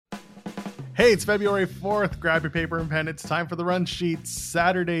Hey, it's February 4th. Grab your paper and pen. It's time for the run sheet.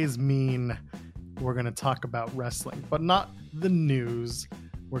 Saturdays mean we're going to talk about wrestling, but not the news.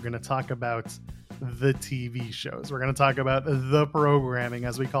 We're going to talk about the TV shows. We're going to talk about the programming,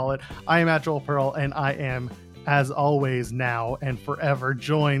 as we call it. I am at Joel Pearl, and I am, as always, now and forever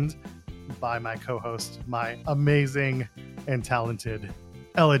joined by my co-host, my amazing and talented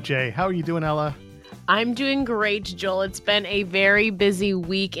Ella J. How are you doing, Ella? I'm doing great, Joel. It's been a very busy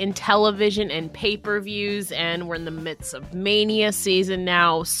week in television and pay-per-views, and we're in the midst of Mania season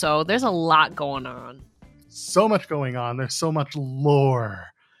now, so there's a lot going on. So much going on. There's so much lore.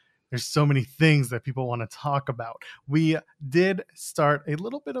 There's so many things that people want to talk about. We did start a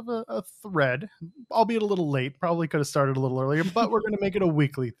little bit of a thread, albeit a little late. Probably could have started a little earlier, but we're going to make it a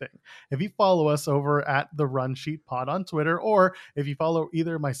weekly thing. If you follow us over at the Run Sheet Pod on Twitter, or if you follow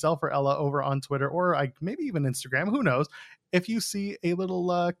either myself or Ella over on Twitter, or maybe even Instagram, who knows? If you see a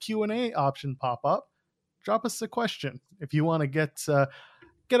little Q&A option pop up, drop us a question. If you want to get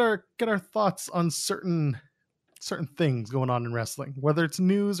our thoughts on certain things going on in wrestling, whether it's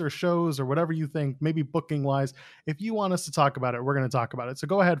news or shows or whatever you think, maybe booking wise, if you want us to talk about it, we're going to talk about it. So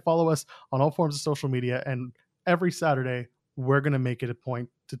go ahead, follow us on all forms of social media, and every Saturday we're going to make it a point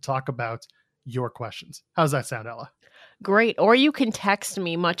to talk about your questions. How's that sound, Ella? Great. Or you can text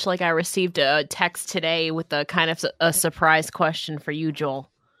me, much like I received a text today with a kind of a surprise question for you, Joel.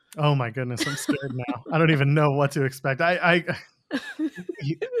 Oh my goodness, I'm scared now. I don't even know what to expect.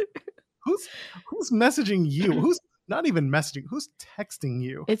 Who's messaging you? Who's not even messaging? Who's texting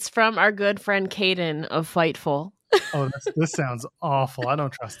you? It's from our good friend Caden of Fightful. Oh, this sounds awful. I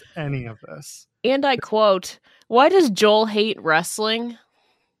don't trust any of this. And I quote, "Why does Joel hate wrestling?"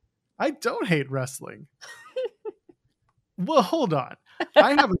 I don't hate wrestling. Well, hold on.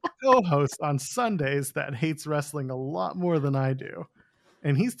 I have a co-host on Sundays that hates wrestling a lot more than I do.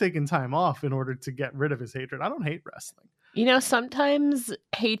 And he's taking time off in order to get rid of his hatred. I don't hate wrestling. You know, sometimes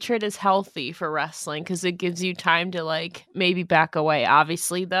hatred is healthy for wrestling because it gives you time to maybe back away.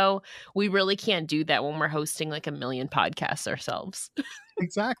 Obviously, though, we really can't do that when we're hosting a million podcasts ourselves.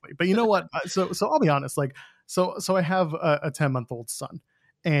 Exactly. But you know what? So I'll be honest. So I have a 10-month-old son,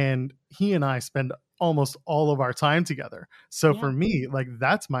 and he and I spend almost all of our time together. So for me,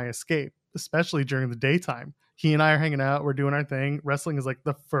 that's my escape, especially during the daytime. He and I are hanging out. We're doing our thing. Wrestling is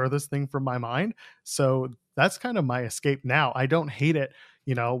the furthest thing from my mind. So that's kind of my escape now. I don't hate it.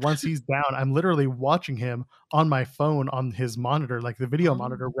 You know, once he's down, I'm literally watching him on my phone on his monitor, the video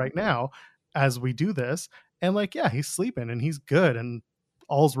monitor right now as we do this. And he's sleeping and he's good and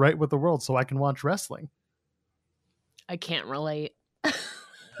all's right with the world. So I can watch wrestling. I can't relate.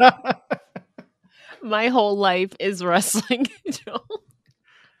 My whole life is wrestling.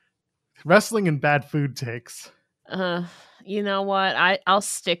 Wrestling and bad food takes. You know what? I'll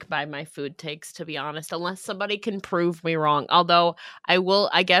stick by my food takes, to be honest, unless somebody can prove me wrong. Although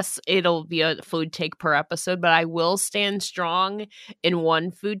I guess it'll be a food take per episode, but I will stand strong in one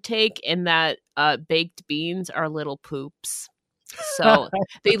food take, in that baked beans are little poops. So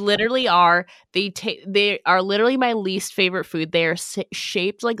they literally are. They are literally my least favorite food. They are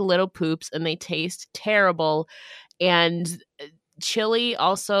shaped like little poops, and they taste terrible. And chili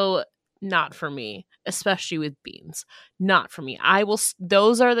also not for me, especially with beans. Not for me.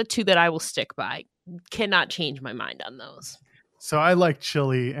 Those are the two that I will stick by. Cannot change my mind on those. So I like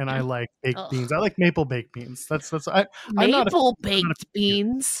chili and I like baked beans. I like maple baked beans. Maple baked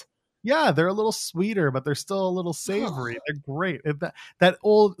beans. Yeah, they're a little sweeter, but they're still a little savory. They're great. That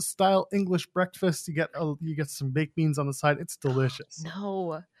old style English breakfast, you get some baked beans on the side. It's delicious.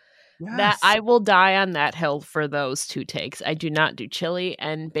 No. Yes. That I will die on that hill for those two takes. I do not do chili,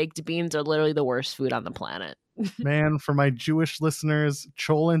 and baked beans are literally the worst food on the planet. Man, for my Jewish listeners,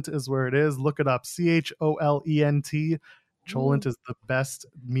 cholent is where it is. Look it up. CHOLENT. Cholent is the best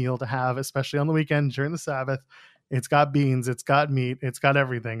meal to have, especially on the weekend during the Sabbath. It's got beans, it's got meat, it's got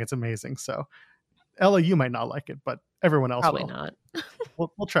everything. It's amazing. So, Ella, you might not like it, but everyone else probably will. Not.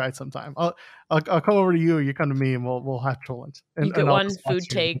 We'll try it sometime. I'll come over to you. You come to me, and we'll have cholent. You get one food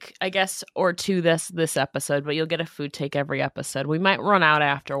take, I guess, or two this episode, but you'll get a food take every episode. We might run out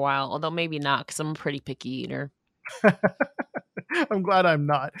after a while, although maybe not, because I'm a pretty picky eater. I'm glad I'm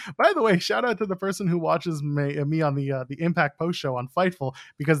not. By the way, shout out to the person who watches me on the Impact Post Show on Fightful,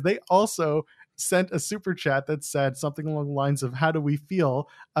 because they also sent a super chat that said something along the lines of, "How do we feel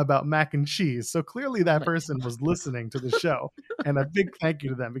about mac and cheese?" So clearly that person was listening to the show, and a big thank you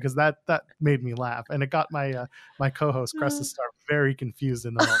to them, because that made me laugh, and it got my co-host Cresta Star very confused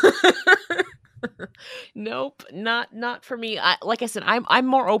in the moment. Nope, not for me. Like I said, I'm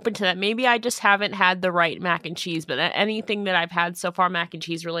more open to that. Maybe I just haven't had the right mac and cheese, but anything that I've had so far mac and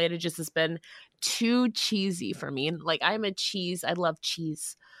cheese related just has been too cheesy for me. And like I love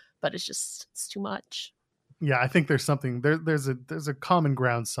cheese, but it's too much. Yeah, I think there's something there's a common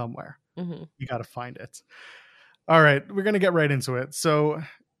ground somewhere. Hmm. You got to find it. All right, we're going to get right into it. So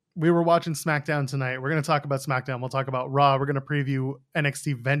we were watching SmackDown tonight. We're going to talk about SmackDown. We'll talk about Raw. We're going to preview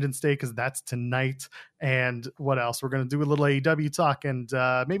NXT Vengeance Day because that's tonight. And what else? We're going to do a little AEW talk and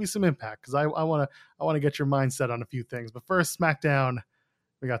maybe some Impact because I want to get your mindset on a few things. But first, SmackDown.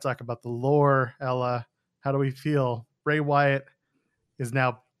 We got to talk about the lore. Ella, how do we feel? Bray Wyatt is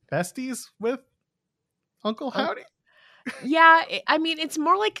now besties with Uncle Howdy. Yeah, I mean, it's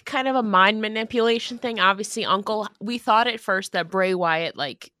more like kind of a mind manipulation thing. Obviously, we thought at first that Bray Wyatt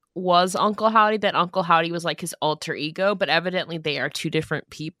like was Uncle Howdy, that Uncle Howdy was like his alter ego, but evidently they are two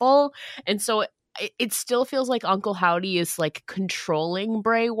different people. And so it still feels like Uncle Howdy is like controlling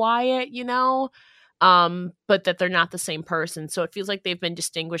Bray Wyatt, but that they're not the same person. So it feels like they've been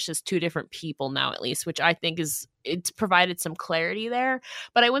distinguished as two different people now, at least, which I think it's provided some clarity there.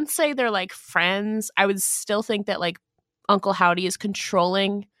 But I wouldn't say they're like friends. I would still think that like Uncle Howdy is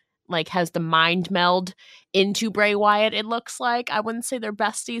controlling, like has the mind meld into Bray Wyatt, it looks like. I wouldn't say they're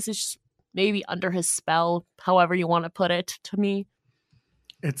besties. It's just maybe under his spell, however you want to put it to me.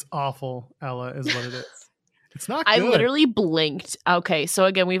 It's awful, Ella, is what it is. It's not I good. literally blinked. Okay, so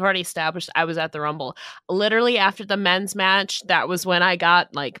again, we've already established I was at the Rumble. Literally after the men's match, that was when I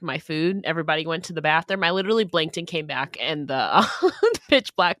got like my food. Everybody went to the bathroom. I literally blinked and came back, and the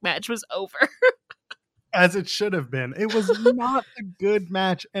pitch black match was over. As it should have been. It was not a good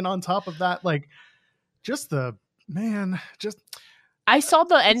match. And on top of that, like, I saw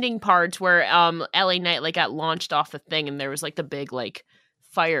the ending parts where LA Knight like got launched off the thing and there was like the big like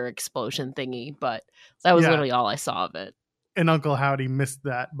fire explosion thingy, but that was literally all I saw of it. And Uncle Howdy missed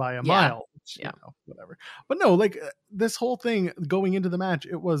that by a mile. Which, whatever. But no, like this whole thing going into the match,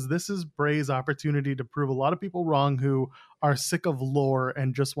 this is Bray's opportunity to prove a lot of people wrong who are sick of lore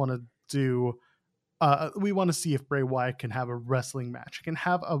and just want to do we want to see if Bray Wyatt can have a wrestling match, can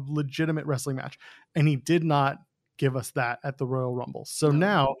have a legitimate wrestling match. And he did not give us that at the Royal Rumble. So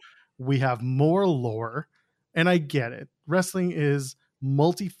now we have more lore, and I get it. Wrestling is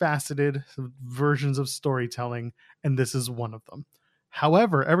multifaceted versions of storytelling, and this is one of them.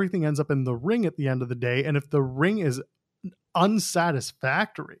 However, everything ends up in the ring at the end of the day. And if the ring is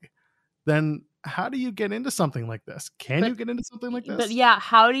unsatisfactory, then how do you get into something like this? Can you get into something like this? But yeah,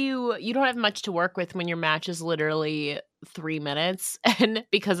 how do you don't have much to work with when your match is literally 3 minutes, and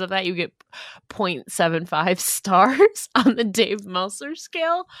because of that you get 0.75 stars on the Dave Meltzer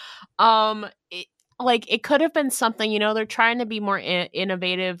scale. It could have been something, they're trying to be more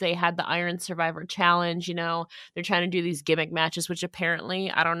innovative. They had the Iron Survivor Challenge, they're trying to do these gimmick matches, which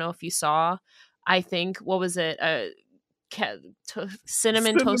apparently, I don't know if you saw, I think, what was it?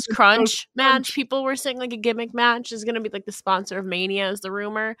 Cinnamon Toast Crunch match. People were saying like a gimmick match is going to be like the sponsor of Mania is the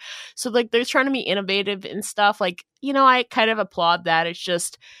rumor. So like they're trying to be innovative and stuff. Like, I kind of applaud that. It's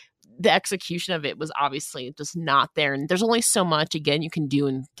just the execution of it was obviously just not there. And there's only so much, again, you can do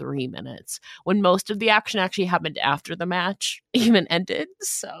in 3 minutes when most of the action actually happened after the match even ended.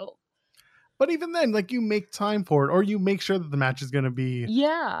 So. But even then, like you make time for it, or you make sure that the match is going to be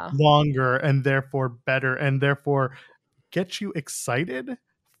longer and therefore better and therefore get you excited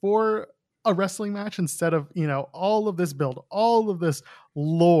for a wrestling match instead of, all of this build, all of this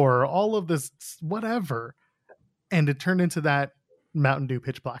lore, all of this whatever, and it turned into that Mountain Dew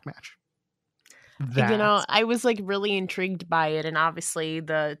pitch black match. I was like really intrigued by it, and obviously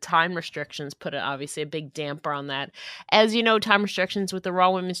the time restrictions put obviously a big damper on that. As you know, time restrictions with the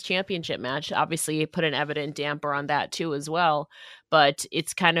Raw Women's Championship match obviously put an evident damper on that too as well. But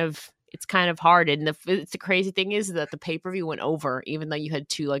it's kind of hard, and the crazy thing is that the pay-per-view went over, even though you had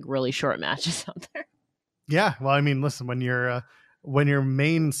two like really short matches out there. Yeah, well, I mean, listen, when your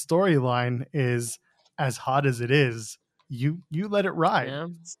main storyline is as hot as it is, you let it ride,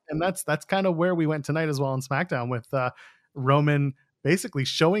 and that's kind of where we went tonight as well on SmackDown with Roman basically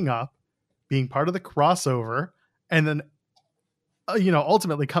showing up, being part of the crossover, and then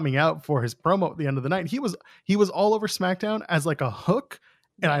ultimately coming out for his promo at the end of the night. He was all over SmackDown as like a hook.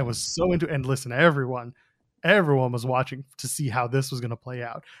 And I was so into it. And listen, everyone was watching to see how this was going to play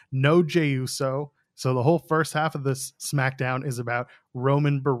out. No Jey Uso. So the whole first half of this SmackDown is about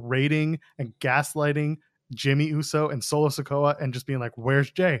Roman berating and gaslighting Jimmy Uso and Solo Sikoa and just being like, where's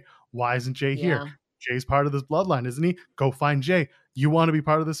Jey? Why isn't Jey here? Jay's part of this bloodline, isn't he? Go find Jey. You want to be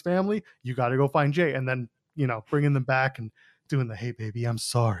part of this family? You got to go find Jey. And then, bringing them back and doing the, hey, baby, I'm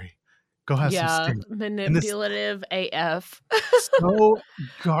sorry. Go have some Yeah, steak. And this manipulative AF. so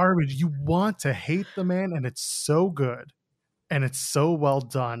garbage. You want to hate the man, and it's so good, and it's so well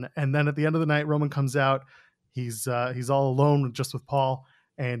done. And then at the end of the night, Roman comes out. He's all alone just with Paul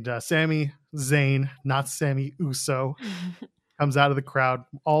and Sami Zayn, not Sammy Uso, comes out of the crowd,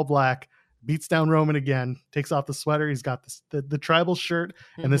 all black, beats down Roman again, takes off the sweater. He's got the tribal shirt,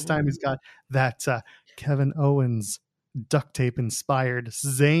 and this time he's got that Kevin Owens duct tape inspired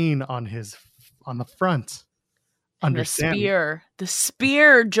Zayn on the front. And Under the Sammy.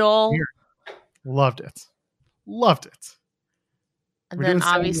 spear, Joel. Loved it. And We're then doing Sammy and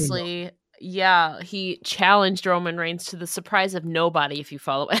obviously, yeah, he challenged Roman Reigns to the surprise of nobody if you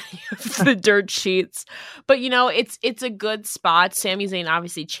follow any of the dirt sheets. But it's a good spot. Sami Zayn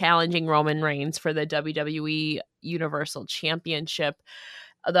obviously challenging Roman Reigns for the WWE Universal Championship,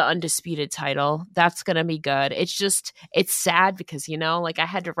 the undisputed title. That's gonna be good. It's sad because I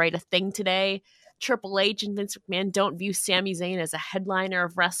had to write a thing today. Triple H and Vince McMahon don't view Sami Zayn as a headliner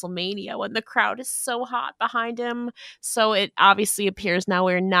of WrestleMania when the crowd is so hot behind him. So it obviously appears now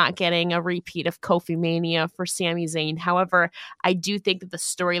we're not getting a repeat of Kofi Mania for Sami Zayn. However, I do think that the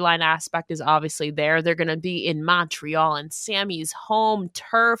storyline aspect is obviously there. They're going to be in Montreal and Sami's home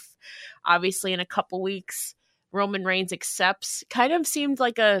turf, obviously in a couple weeks. Roman Reigns accepts, kind of seemed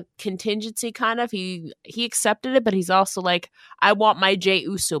like a contingency, kind of. He accepted it, but he's also like, I want my Jey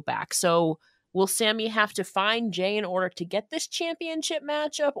Uso back. So will Sami have to find Jey in order to get this championship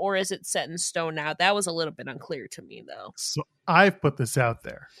matchup, or is it set in stone now? That was a little bit unclear to me, though. So I've put this out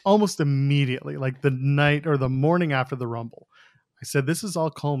there almost immediately, like the night or the morning after the Rumble. I said this is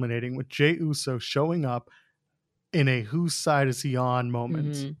all culminating with Jey Uso showing up in a whose side is he on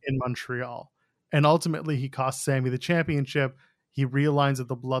moment in Montreal. And ultimately, he costs Sami the championship. He realigns with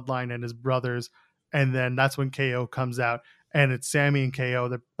the bloodline and his brothers. And then that's when KO comes out. And it's Sami and KO.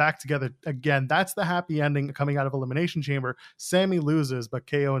 They're back together again. That's the happy ending coming out of Elimination Chamber. Sami loses, but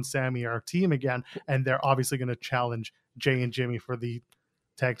KO and Sami are a team again. And they're obviously going to challenge Jey and Jimmy for the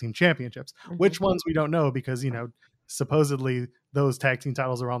tag team championships. Which ones we don't know because, supposedly those tag team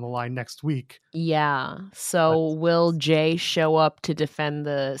titles are on the line next week. Yeah. So will Jey show up to defend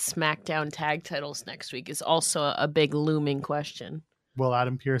the SmackDown tag titles next week is also a big looming question. Will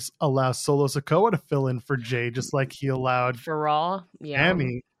Adam Pearce allow Solo Sikoa to fill in for Jey, just like he allowed for Raw? Yeah.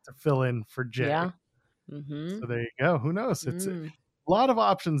 Sami to fill in for Jey. Yeah. So there you go. Who knows? It's a lot of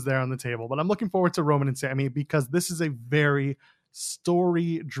options there on the table, but I'm looking forward to Roman and Sami because this is a very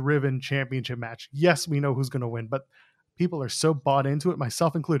story-driven championship match. Yes, we know who's going to win, but people are so bought into it,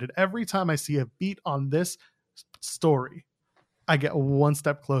 myself included. Every time I see a beat on this story, I get one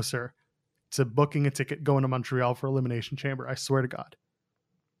step closer to booking a ticket, going to Montreal for Elimination Chamber. I swear to God.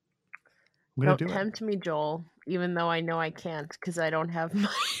 Don't tempt me, Joel, even though I know I can't because I don't have my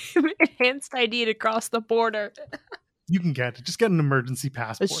enhanced ID to cross the border. You can get it. Just get an emergency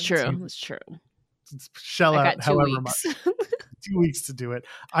passport. It's true. It's true. Shell out however much. 2 weeks to do it.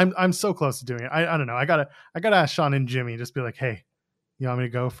 I'm so close to doing it. I don't know. I gotta ask Sean and Jimmy. Just be like, hey, you want me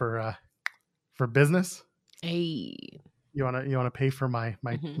to go for business? Hey, you wanna pay for my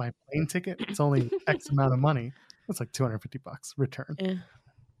plane ticket? It's only X amount of money. It's like $250 return. Yeah.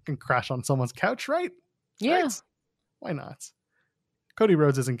 Can crash on someone's couch, right? Yeah. Right? Why not? Cody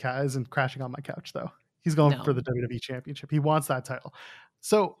Rhodes isn't crashing on my couch though. He's going for the WWE Championship. He wants that title.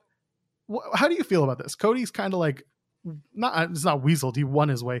 So, how do you feel about this? Cody's kind of like it's not weaseled. He won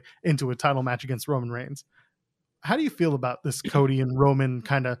his way into a title match against Roman Reigns. How do you feel about this Cody and Roman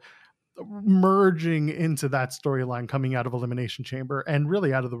kind of merging into that storyline coming out of Elimination Chamber and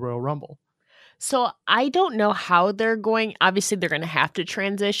really out of the Royal Rumble? So I don't know how they're going. Obviously, they're going to have to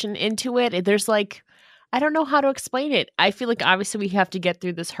transition into it. There's I don't know how to explain it. I feel like obviously we have to get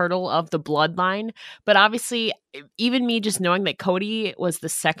through this hurdle of the bloodline, but obviously even me just knowing that Cody was the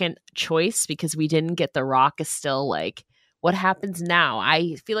second choice because we didn't get The Rock is still like, what happens now?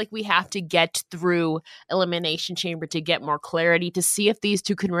 I feel like we have to get through Elimination Chamber to get more clarity to see if these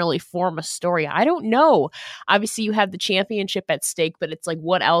two can really form a story. I don't know. Obviously, you have the championship at stake, but it's like,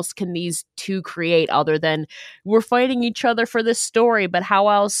 what else can these two create other than we're fighting each other for this story? But how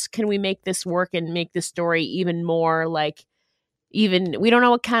else can we make this work and make this story even more like, we don't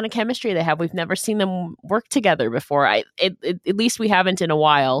know what kind of chemistry they have. We've never seen them work together before. At least we haven't in a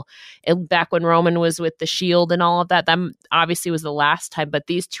while. Back when Roman was with the Shield and all of that, that obviously was the last time. But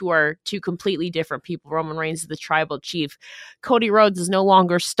these two are two completely different people. Roman Reigns is the tribal chief. Cody Rhodes is no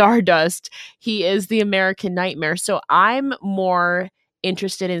longer Stardust. He is the American Nightmare. So I'm more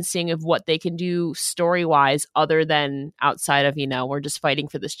interested in seeing of what they can do story-wise other than outside of, we're just fighting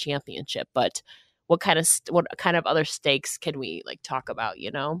for this championship. But what kind of other stakes can we talk about,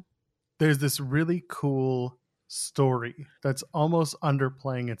 there's this really cool story that's almost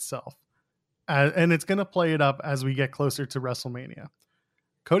underplaying itself. And it's going to play it up as we get closer to WrestleMania.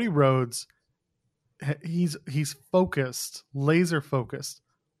 Cody Rhodes, he's focused, laser focused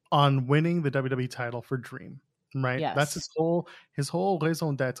on winning the WWE title for Dream, right? Yes. That's his whole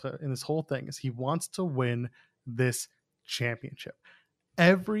raison d'etre in this whole thing is he wants to win this championship.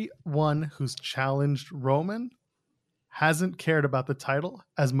 Everyone who's challenged Roman hasn't cared about the title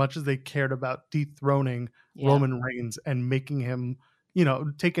as much as they cared about dethroning Roman Reigns and making him,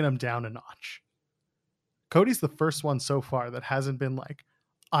 taking him down a notch. Cody's the first one so far that hasn't been like,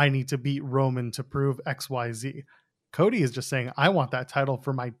 I need to beat Roman to prove XYZ. Cody is just saying, I want that title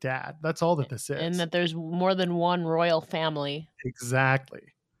for my dad. That's all that this is. And that there's more than one royal family. Exactly.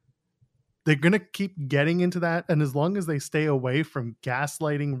 They're going to keep getting into that. And as long as they stay away from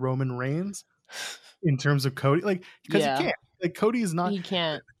gaslighting Roman Reigns in terms of Cody, because he can't. Cody is not. He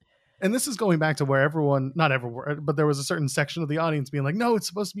can't. And this is going back to where not everyone, but there was a certain section of the audience being like, no, it's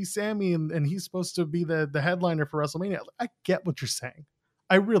supposed to be Sami and he's supposed to be the headliner for WrestleMania. I get what you're saying.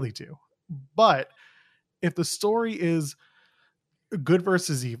 I really do. But if the story is good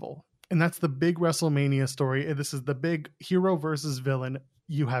versus evil, and that's the big WrestleMania story, this is the big hero versus villain.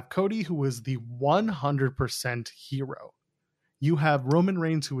 You have Cody, who is the 100% hero. You have Roman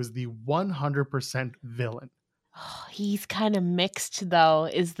Reigns, who is the 100% villain. Oh, he's kind of mixed, though,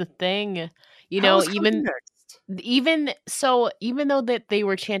 is the thing. Even though that they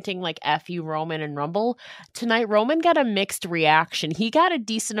were chanting like F you Roman and Rumble, tonight Roman got a mixed reaction. He got a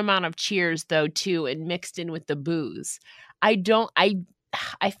decent amount of cheers, though, too, and mixed in with the boos.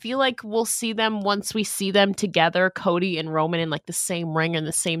 I feel like we'll see them once we see them together, Cody and Roman in like the same ring in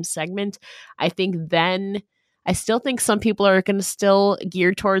the same segment. I still think some people are going to still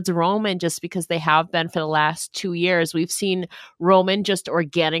gear towards Roman just because they have been for the last 2 years. We've seen Roman just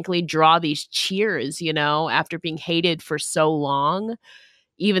organically draw these cheers, after being hated for so long.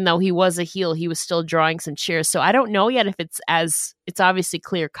 Even though he was a heel, he was still drawing some cheers. So I don't know yet if it's obviously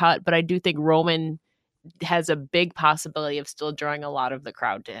clear cut, but I do think Roman has a big possibility of still drawing a lot of the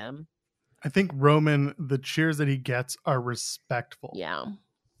crowd to him. I think Roman, the cheers that he gets are respectful. Yeah.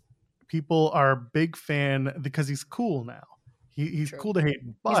 People are a big fan because he's cool now. He's cool to hate.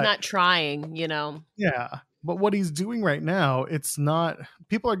 But he's not trying, Yeah. But what he's doing right now, it's not,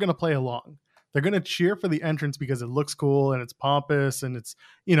 people are going to play along. They're going to cheer for the entrance because it looks cool and it's pompous and it's,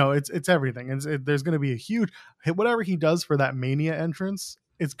 it's everything. And there's going to be a huge, whatever he does for that Mania entrance,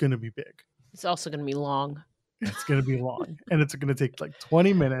 it's going to be big. It's also going to be long. It's going to be long. And it's going to take like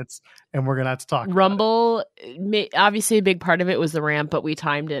 20 minutes and we're going to have to talk Rumble, obviously a big part of it was the ramp, but we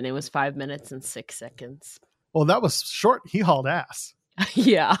timed it and it was 5 minutes and 6 seconds. Well, that was short. He hauled ass.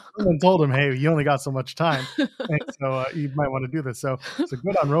 Yeah. Someone told him, hey, you only got so much time. And so you might want to do this. So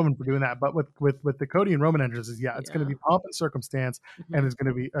good on Roman for doing that. But with the Cody and Roman entrances, it's going to be pomp and circumstance, and it's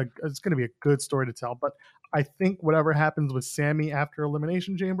going to be a good story to tell. But I think whatever happens with Sami after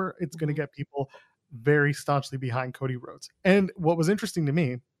Elimination Chamber, it's going to get people very staunchly behind Cody Rhodes. And what was interesting to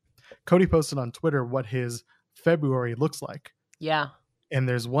me, Cody posted on Twitter what his February looks like. Yeah. And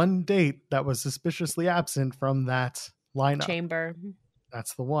there's one date that was suspiciously absent from that lineup. Chamber.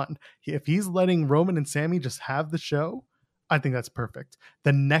 That's the one. If he's letting Roman and Sami just have the show, I think that's perfect.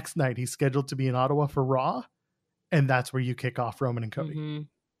 The next night he's scheduled to be in Ottawa for Raw, and that's where you kick off Roman and Cody. Mm-hmm.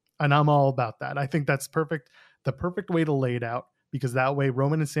 And I'm all about that. I think that's perfect. The perfect way to lay it out, because that way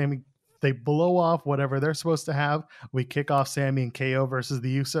Roman and Sami, they blow off whatever they're supposed to have. We kick off Sami and KO versus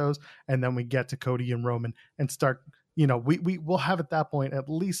the Usos, and then we get to Cody and Roman and start, we'll have at that point at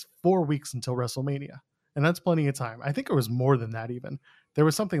least 4 weeks until WrestleMania. And that's plenty of time. I think it was more than that even. There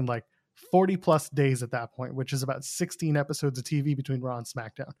was something like 40 plus days at that point, which is about 16 episodes of TV between Raw and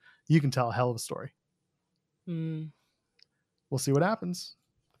SmackDown. You can tell a hell of a story. We'll see what happens.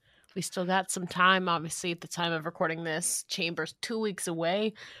 We still got some time, obviously, at the time of recording this. Chamber's 2 weeks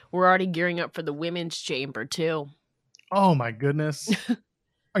away. We're already gearing up for the women's chamber, too. Oh, my goodness.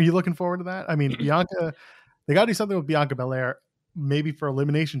 Are you looking forward to that? I mean, Bianca, they got to do something with Bianca Belair, maybe for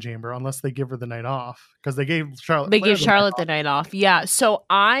Elimination Chamber, unless they give her the night off, because they gave Charlotte. They gave Charlotte the night off. Yeah. So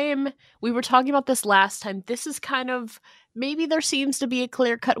we were talking about this last time. This is kind of, maybe there seems to be a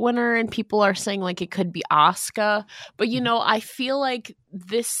clear cut winner and people are saying like it could be Asuka, but I feel like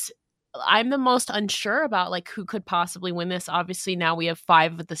this I'm the most unsure about like who could possibly win this. Obviously, now we have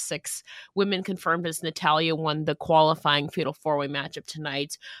 5 of the 6 women confirmed as Natalia won the qualifying fatal 4-way matchup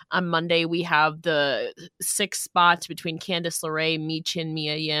tonight. On Monday, we have the 6 spots between Candice LeRae, Michin,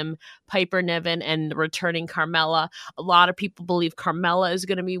 Mia Yim, Piper Niven, and returning Carmella. A lot of people believe Carmella is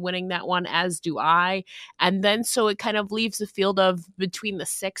going to be winning that one, as do I. And then so it kind of leaves the field of between the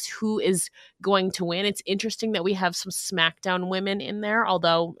 6 who is going to win. It's interesting that we have some SmackDown women in there,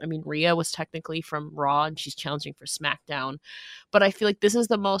 although, I mean, Rhea was technically from Raw and she's challenging for SmackDown. But I feel like this is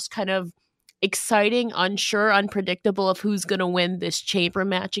the most kind of exciting, unsure, unpredictable of who's going to win this chamber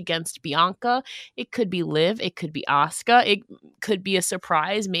match against Bianca. It could be Liv, it could be Asuka, it could be a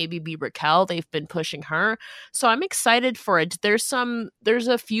surprise, maybe be Raquel. They've been pushing her. So I'm excited for it. There's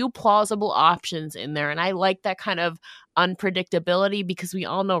a few plausible options in there, and I like that kind of unpredictability because we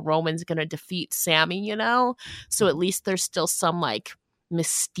all know Roman's going to defeat Sami, you know? So at least there's still some like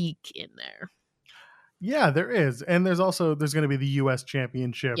mystique in there. Yeah, there is. And there's going to be the US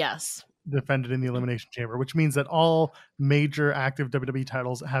Championship. Yes. Defended in the Elimination Chamber, which means that all major active WWE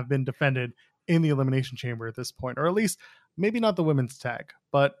titles have been defended in the Elimination Chamber at this point, or at least maybe not the women's tag,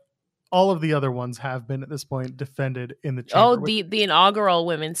 but all of the other ones have been at this point defended in the chamber. Oh, the inaugural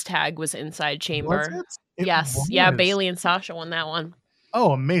women's tag was inside chamber. Yes. Was. Yeah, Bayley and Sasha won that one.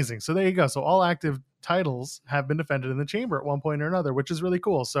 Oh, amazing. So there you go. So all active titles have been defended in the chamber at one point or another, which is really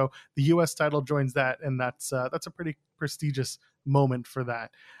cool. So the US title joins that, and that's a pretty prestigious moment for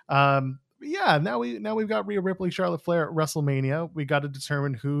that. Yeah, now we've got Rhea Ripley, Charlotte Flair at WrestleMania. We got to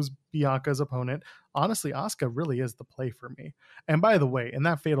determine who's Bianca's opponent. Honestly, Asuka really is the play for me. And by the way, in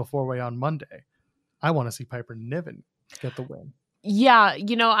that fatal 4-way on Monday, I want to see Piper Niven get the win. Yeah,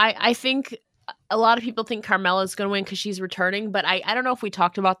 you know, I think a lot of people think Carmella's going to win because she's returning, but I don't know if we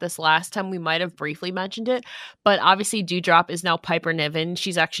talked about this last time. We might have briefly mentioned it, but obviously Doudrop is now Piper Niven.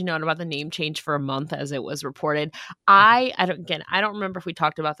 She's actually known about the name change for a month, as it was reported. I don't remember if we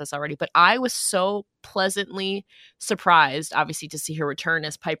talked about this already, but I was so pleasantly surprised, obviously, to see her return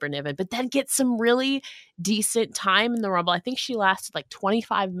as Piper Niven, but then get some really decent time in the Rumble. I think she lasted like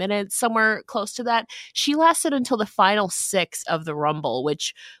 25 minutes, somewhere close to that. She lasted until the final 6 of the Rumble,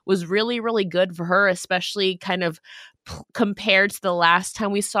 which was really, really good for her, especially kind of compared to the last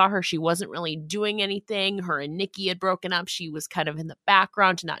time we saw her. She wasn't really doing anything. Her and Nikki had broken up. She was kind of in the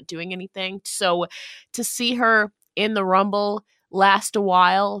background, not doing anything. So to see her in the Rumble last a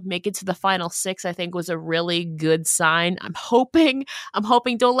while, make it to the final 6, I think was a really good sign. I'm hoping,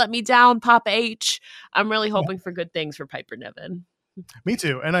 don't let me down, Papa H. I'm really hoping for good things for Piper Niven. Me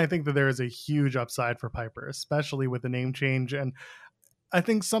too. And I think that there is a huge upside for Piper, especially with the name change. And I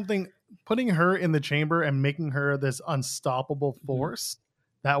think putting her in the chamber and making her this unstoppable force,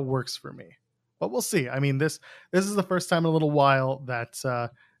 that works for me. But we'll see. I mean, this is the first time in a little while that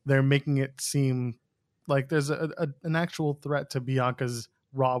they're making it seem like there's an actual threat to Bianca's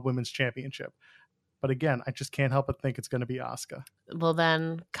Raw Women's Championship. But again, I just can't help but think it's going to be Asuka. Well,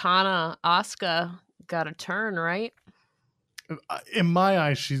 then Kana, Asuka got a turn, right? In my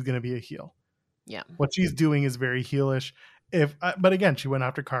eyes, she's going to be a heel. Yeah. What she's doing is very heelish. But again, she went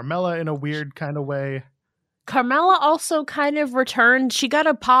after Carmella in a weird kind of way. Carmella also kind of returned. She got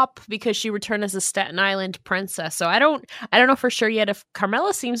a pop because she returned as a Staten Island princess. So I don't know for sure yet if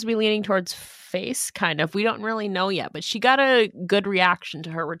Carmella seems to be leaning towards face, kind of. We don't really know yet, but she got a good reaction to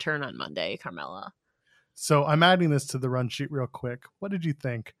her return on Monday, Carmella. So I'm adding this to the run sheet real quick. What did you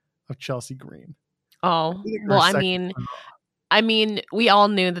think of Chelsea Green? Oh, well, I mean, we all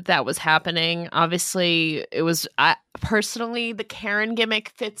knew that was happening. Obviously, it was personally, the Karen gimmick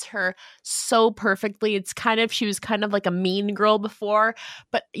fits her so perfectly. She was kind of like a mean girl before,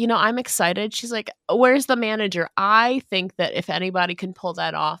 but you know, I'm excited. She's like, where's the manager? I think that if anybody can pull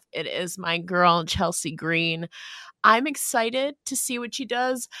that off, it is my girl, Chelsea Green. I'm excited to see what she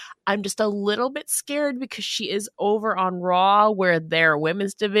does. I'm just a little bit scared because she is over on Raw, where their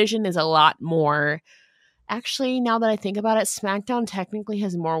women's division is a lot more. Actually, now that I think about it, SmackDown technically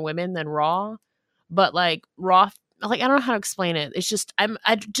has more women than Raw, but like Raw, like I don't know how to explain it. It's just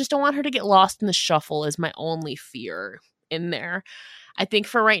I just don't want her to get lost in the shuffle is my only fear in there. I think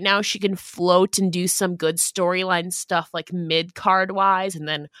for right now she can float and do some good storyline stuff like mid-card wise and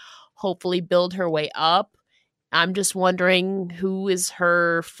then hopefully build her way up. I'm just wondering who is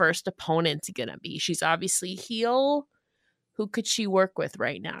her first opponent gonna be. She's obviously heel. Who could she work with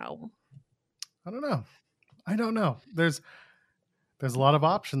right now? I don't know. There's a lot of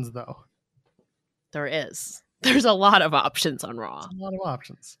options, though. There is. There's a lot of options on Raw. There's a lot of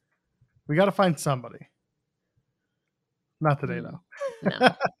options. We got to find somebody. Not today, though.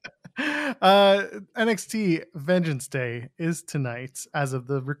 No. NXT Vengeance Day is tonight as of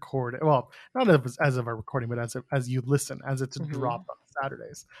the recording. Well, not as of our recording, but as you listen, as it's dropped on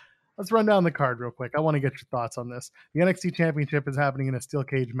Saturdays. Let's run down the card real quick. I want to get your thoughts on this. The NXT Championship is happening in a steel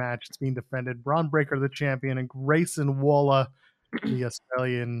cage match. It's being defended. Braun Breaker, the champion, and Grayson Waller, the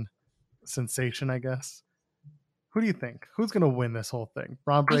Australian sensation, I guess. Who do you think? Who's going to win this whole thing?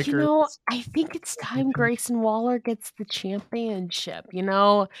 Braun Breaker? I think it's time Grayson Waller gets the championship.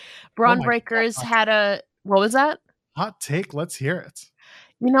 Oh Braun my Breaker's God. had a, what was that? Hot take. Let's hear it.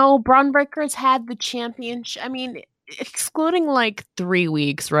 Braun Breaker's had the championship. I mean, excluding like 3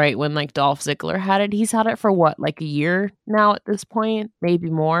 weeks, right? When like Dolph Ziggler had it, he's had it for what, like a year now at this point, maybe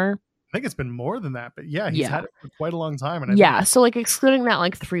more. I think it's been more than that, but yeah, he's had it for quite a long time. And yeah, so like excluding that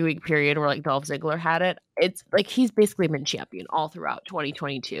like 3-week period where like Dolph Ziggler had it, it's like he's basically been champion all throughout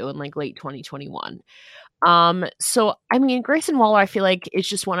 2022 and like late 2021. So I mean, Grayson Waller, I feel like it's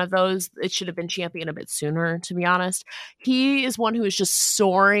just one of those. It should have been champion a bit sooner, to be honest. He is one who is just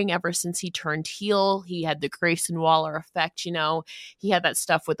soaring ever since he turned heel. He had the Grayson Waller effect, He had that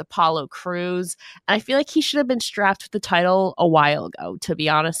stuff with Apollo Crews, and I feel like he should have been strapped with the title a while ago. To be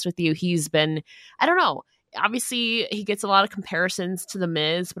honest with you, he's been, I don't know. Obviously, he gets a lot of comparisons to The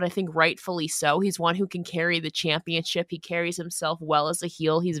Miz, but I think rightfully so. He's one who can carry the championship. He carries himself well as a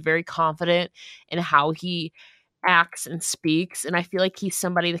heel. He's very confident in how he acts and speaks. And I feel like he's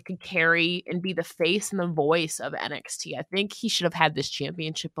somebody that could carry and be the face and the voice of NXT. I think he should have had this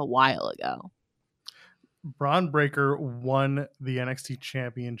championship a while ago. Braun Breaker won the NXT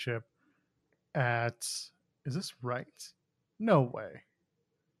championship at, is this right? No way.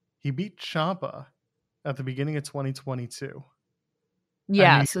 He beat Ciampa at the beginning of 2022.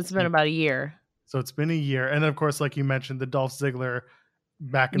 Yeah, so it's been about a year. So it's been a year. And of course, like you mentioned, the Dolph Ziggler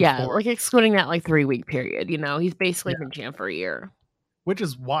back and forth. Yeah, like excluding that like 3-week period, he's basically been champ for a year. Which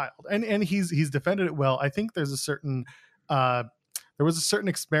is wild. And he's defended it well. I think there's a certain there was a certain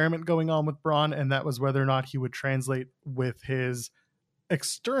experiment going on with Braun, and that was whether or not he would translate with his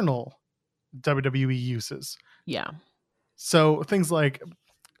external WWE uses. Yeah. So things like,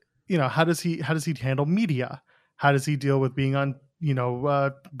 how does he handle media? How does he deal with being on,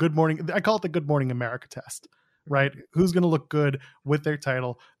 Good Morning? I call it the Good Morning America test, right? Who's going to look good with their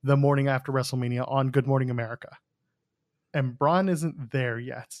title the morning after WrestleMania on Good Morning America? And Braun isn't there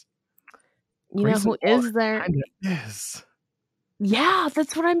yet. Who is there? Is. Yeah,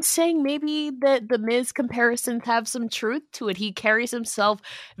 that's what I'm saying. Maybe the Miz comparisons have some truth to it. He carries himself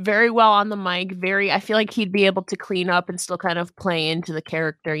very well on the mic. I feel like he'd be able to clean up and still kind of play into the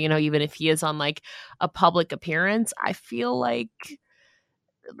character, even if he is on like a public appearance. I feel like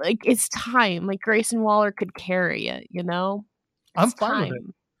it's time. Like Grayson Waller could carry it, I'm fine with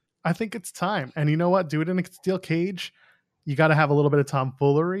it. I think it's time. And you know what? Do it in a steel cage. You got to have a little bit of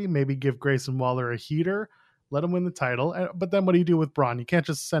tomfoolery. Maybe give Grayson Waller a heater. Let him win the title. But then what do you do with Braun? You can't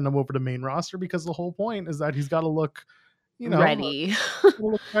just send him over to main roster, because the whole point is that he's got to look, ready.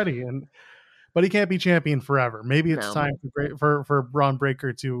 Look ready. But he can't be champion forever. Maybe it's time for Braun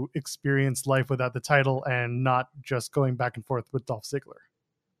Breaker to experience life without the title and not just going back and forth with Dolph Ziggler.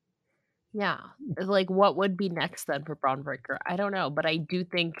 Yeah. Like, what would be next then for Braun Breaker? I don't know. But I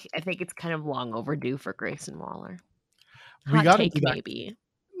think it's kind of long overdue for Grayson Waller. We got to do that.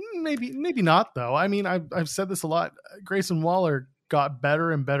 Maybe not, though. I mean, I've said this a lot. Grayson Waller got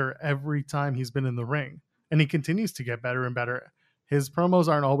better and better every time he's been in the ring, and he continues to get better and better. His promos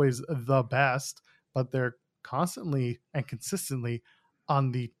aren't always the best, but they're constantly and consistently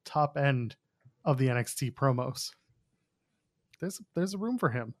on the top end of the NXT promos. There's a room for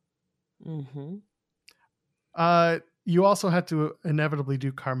him. Mm-hmm. You also had to inevitably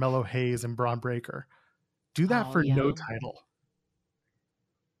do Carmelo Hayes and Braun Breaker. Do that for no title.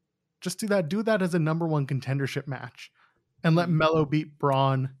 Just do that. Do that as a number one contendership match, and let Melo beat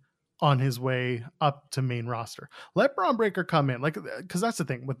Braun on his way up to main roster. Let Braun Breaker come in, because that's the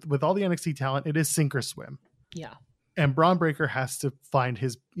thing with all the NXT talent, it is sink or swim. Yeah. And Braun Breaker has to find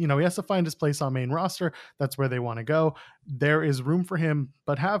his place on main roster. That's where they want to go. There is room for him,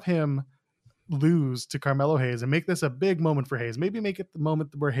 but have him lose to Carmelo Hayes and make this a big moment for Hayes. Maybe make it the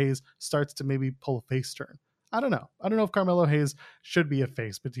moment where Hayes starts to maybe pull a face turn. I don't know if Carmelo Hayes should be a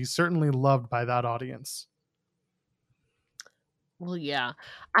face, but he's certainly loved by that audience. Well, yeah.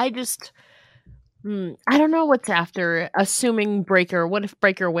 I don't know what's after. Assuming Breaker, what if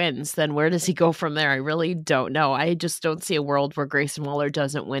Breaker wins? Then where does he go from there? I really don't know. I just don't see a world where Grayson Waller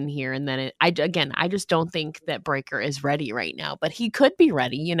doesn't win here. And then I just don't think that Breaker is ready right now. But he could be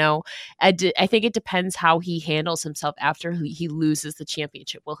ready. I think it depends how he handles himself after he loses the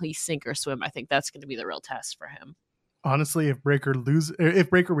championship. Will he sink or swim? I think that's going to be the real test for him. Honestly, if Breaker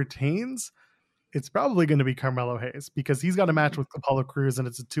retains, it's probably going to be Carmelo Hayes because he's got a match with Apollo Crews and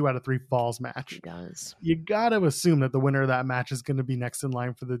it's a 2 out of 3 falls He match. does. You got to assume that the winner of that match is going to be next in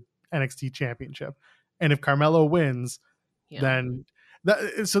line for the NXT championship. And if Carmelo wins, Yeah. then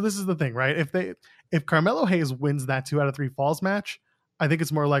so this is the thing, right? If Carmelo Hayes wins that 2 out of 3 falls match, I think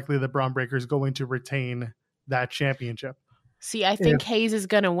it's more likely that Braun Breaker is going to retain that championship. See, I If think Hayes is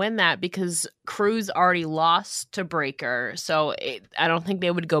going to win that because Cruz already lost to Breaker, so I don't think they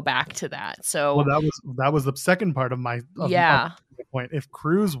would go back to that. Well, So that was the second part of my yeah, point. If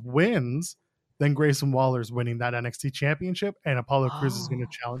Cruz wins, then Grayson Waller's winning that NXT championship, and Apollo Crews is going to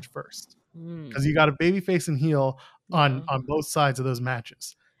challenge first because you got a babyface and heel on both sides of those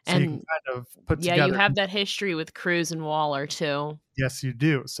matches, so you can and kind of put yeah, together. you have that history with Cruz and Waller too. Yes, you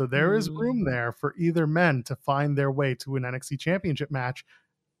do. So there is room there for either men to find their way to an NXT championship match.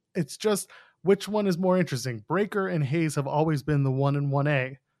 It's just which one is more interesting. Breaker and Hayes have always been the 1 and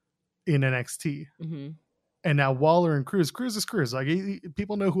 1A in NXT. And now Waller and Cruz is Cruz. Like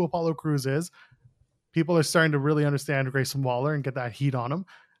people know who Apollo Crews is. People are starting to really understand Grayson Waller and get that heat on him.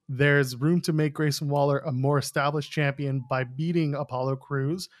 There's room to make Grayson Waller a more established champion by beating Apollo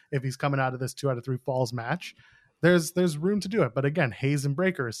Crews if he's coming out of this 2 out of 3 falls match. There's room to do it. But again, Hayes and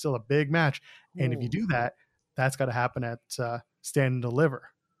Breaker is still a big match. And if you do that, that's got to happen at Stand and Deliver.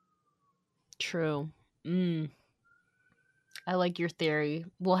 True. I like your theory.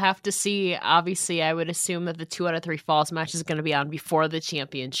 We'll have to see. Obviously, I would assume that the 2 out of 3 falls match is going to be on before the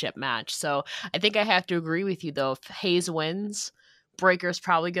championship match. So I think I have to agree with you, though. If Hayes wins, Breaker's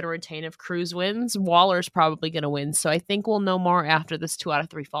probably going to retain. If Cruz wins, Waller's probably going to win. So I think we'll know more after this 2 out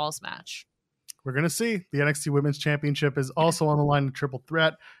of 3 falls match. We're going to see. The NXT Women's Championship is also on the line in triple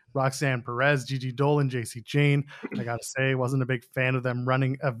threat. Roxanne Perez, Gigi Dolan, JC Jane. I got to say, wasn't a big fan of them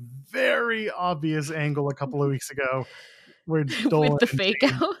running a very obvious angle a couple of weeks ago where Dolan with the fake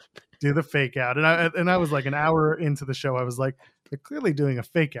out. Do the fake out. And I was like an hour into the show, I was like, they're clearly doing a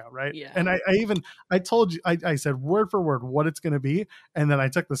fake out, right? Yeah. And I told you, I said word for word what it's going to be. And then I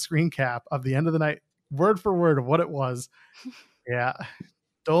took the screen cap of the end of the night, word for word of what it was. Yeah.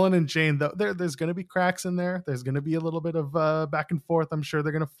 Dolan and Jane, though, there's going to be cracks in there. There's going to be a little bit of back and forth. I'm sure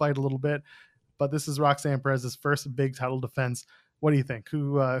they're going to fight a little bit, but this is Roxanne Perez's first big title defense. What do you think?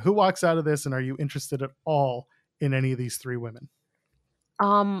 Who walks out of this, and are you interested at all in any of these 3 women?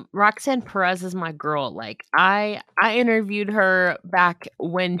 Roxanne Perez is my girl. Like I interviewed her back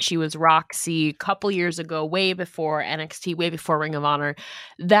when she was Roxy a couple years ago, way before NXT, way before Ring of Honor.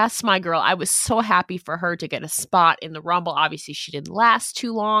 That's my girl. I was so happy for her to get a spot in the Rumble. Obviously, she didn't last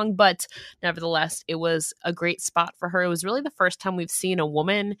too long, but nevertheless, it was a great spot for her. It was really the first time we've seen a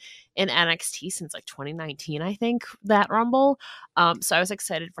woman in NXT since like 2019, I think, that Rumble. So I was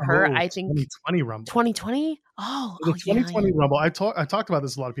excited for her. I think 2020 Rumble. 2020? Oh, the 2020 yeah. Rumble. I talked about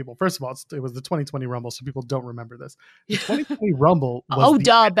this to a lot of people. First of all, it was the 2020 Rumble, so people don't remember this. The 2020 Rumble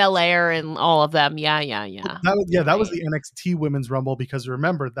was Belair and all of them. Yeah. That was the NXT Women's Rumble, because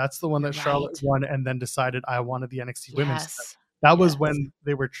remember, that's the one that Charlotte won and then decided I wanted the NXT Women's. That was when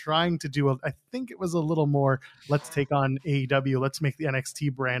they were trying to do I think it was a little more, let's take on AEW, let's make the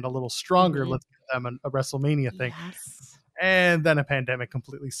NXT brand a little stronger, let's get them a WrestleMania thing. And then a pandemic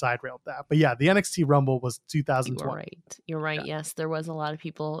completely side-railed that. But yeah, the NXT Rumble was 2020. You're right. Yeah. Yes, there was a lot of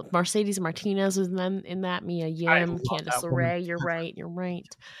people. Mercedes Martinez was in that. Mia Yim, Candice LeRae. You're right.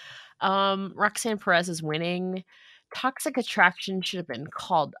 Roxanne Perez is winning. Toxic Attraction should have been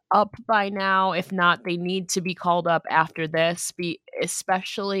called up by now. If not, they need to be called up after this,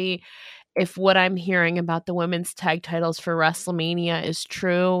 especially if what I'm hearing about the women's tag titles for WrestleMania is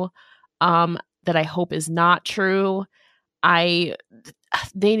true, that I hope is not true. They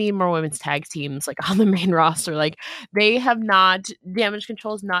need more women's tag teams like on the main roster. Like Damage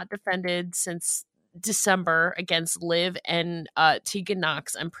Control has not defended since December against Liv and Tegan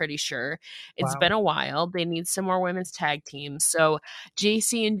Knox. I'm pretty sure it's been a while. They need some more women's tag teams. So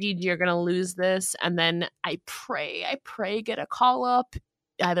JC and Gigi are going to lose this. And then I pray get a call up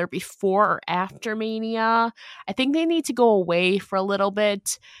either before or after Mania. I think they need to go away for a little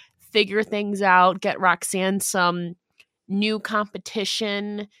bit, figure things out, get Roxanne some new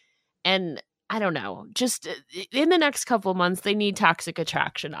competition, and I don't know, just in the next couple of months they need Toxic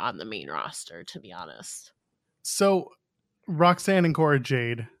Attraction on the main roster, to be honest. So Roxanne and Cora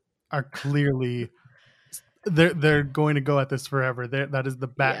Jade are clearly they're going to go at this forever. That is the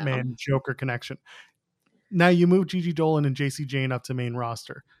Batman Joker connection. Now you move Gigi Dolan and JC Jane up to main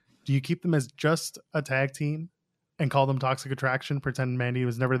roster. Do you keep them as just a tag team and call them Toxic Attraction, pretend Mandy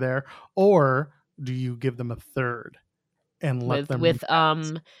was never there, or do you give them a third and let them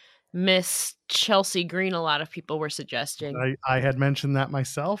Miss Chelsea Green, a lot of people were suggesting. I had mentioned that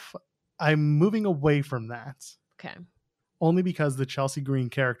myself. I'm moving away from that. Okay. Only because the Chelsea Green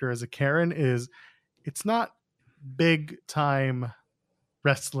character as a Karen it's not big time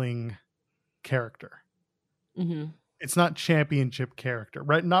wrestling character. Mm-hmm. It's not championship character,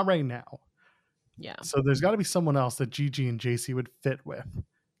 right? Not right now. Yeah. So there's got to be someone else that Gigi and JC would fit with.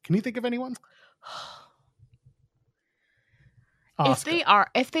 Can you think of anyone? Asuka.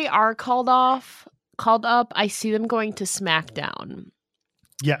 If they are called up, I see them going to SmackDown.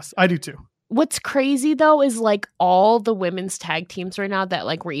 Yes, I do too. What's crazy though is like all the women's tag teams right now that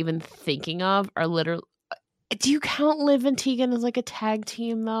like we're even thinking of are literally. Do you count Liv and Tegan as like a tag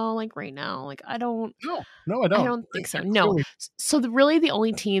team though? Like right now, like I don't. No, I don't. I don't think so. No. So really, the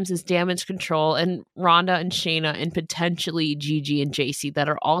only teams is Damage Control and Ronda and Shayna and potentially Gigi and JC that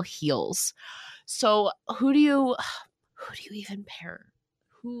are all heels. So who do you even pair?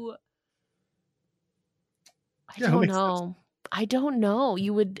 Who? I don't know. I don't know.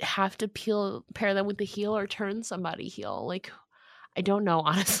 You would have to pair them with the heel or turn somebody heel. Like, I don't know,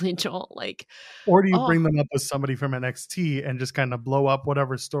 honestly, Joel. Like, or do you bring them up with somebody from NXT and just kind of blow up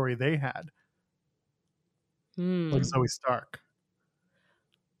whatever story they had? Like Zoe Stark.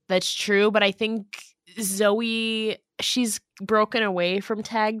 That's true, but I think Zoe, she's broken away from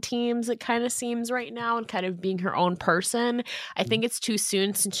tag teams, it kind of seems right now, and kind of being her own person. I think it's too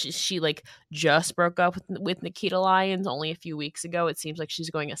soon since she like just broke up with Nikita Lyons only a few weeks ago. It seems like she's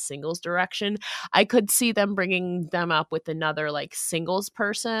going a singles direction. I could see them bringing them up with another like singles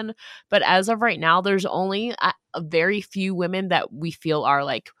person, but as of right now, there's only a very few women that we feel are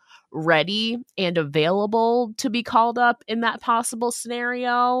like ready and available to be called up in that possible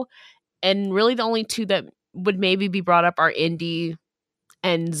scenario. And really the only two that would maybe be brought up are Indy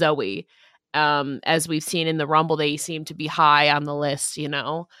and Zoe. As we've seen in the Rumble, they seem to be high on the list, you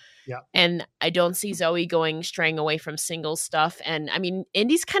know? Yeah. And I don't see Zoe straying away from single stuff. And I mean,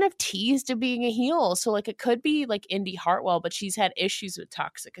 Indy's kind of teased to being a heel. So like it could be like Indy Hartwell, but she's had issues with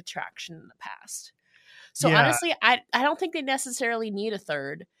toxic attraction in the past. So honestly, I don't think they necessarily need a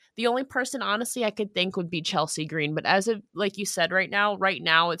third. The only person, honestly, I could think would be Chelsea Green. But as of, like you said, right now,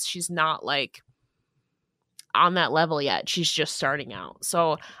 she's not like on that level yet. She's just starting out.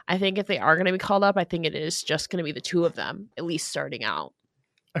 So I think if they are going to be called up, I think it is just going to be the two of them, at least starting out.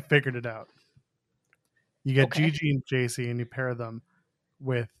 I figured it out. You get Gigi and JC and you pair them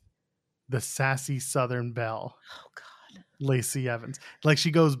with the sassy Southern belle. Oh, God. Lacey Evans. Like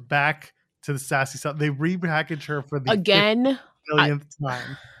she goes back to the sassy Southern. They repackage her for the again millionth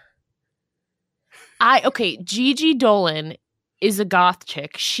time. Gigi Dolan is a goth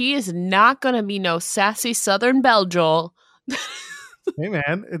chick. She is not gonna be no sassy Southern belle, Joel. Hey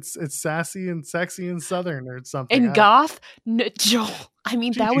man, it's sassy and sexy and Southern or something. And goth, no, Joel. I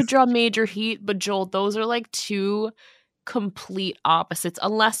mean, that would draw major heat, but Joel, those are like two complete opposites.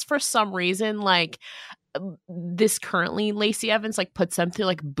 Unless for some reason, like this currently Lacey Evans like puts them through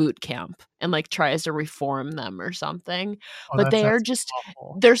like boot camp and like tries to reform them or something. But they are just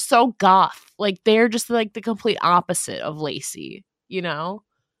awful. They're so goth. Like they're just like the complete opposite of Lacey, you know?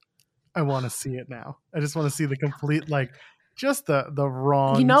 I want to see it now. I just want to see the complete like just the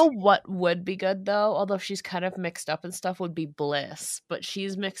wrong. You know what would be good though, although she's kind of mixed up and stuff, would be Bliss, but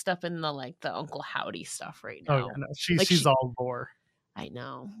she's mixed up in the like the Uncle Howdy stuff right now. Oh yeah, no. She's all lore. I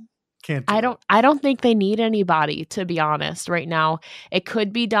know. I don't think they need anybody, to be honest, right now. It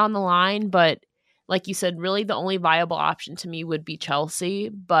could be down the line, but like you said, really the only viable option to me would be Chelsea.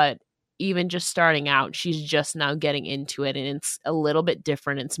 But even just starting out, she's just now getting into it, and it's a little bit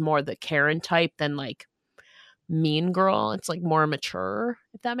different. It's more the Karen type than like Mean Girl. It's like more mature,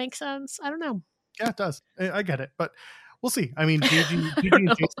 if that makes sense. I don't know. Yeah, it does. I get it, but we'll see. I mean, Gigi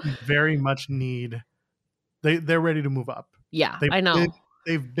and Jason very much need. They're ready to move up. Yeah, I know.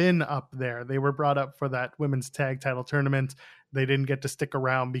 They've been up there. They were brought up for that women's tag title tournament. They didn't get to stick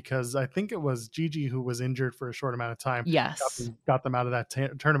around because I think it was Gigi who was injured for a short amount of time. Yes. Got them out of that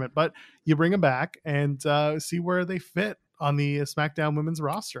tournament. But you bring them back and see where they fit on the SmackDown women's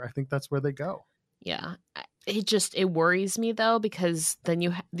roster. I think that's where they go. Yeah. It worries me though, because then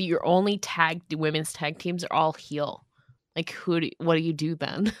your only women's tag teams are all heel. Like what do you do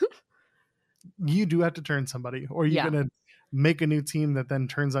then? You do have to turn somebody, or you're going to make a new team that then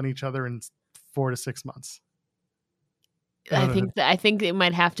turns on each other in 4 to 6 months. I think it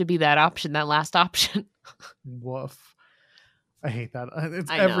might have to be that option, that last option. Woof. I hate that.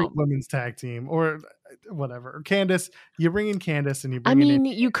 It's every women's tag team or whatever. Candice, you bring in Candice and you bring in.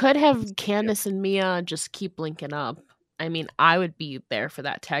 You could have Candice and Mia just keep linking up. I mean, I would be there for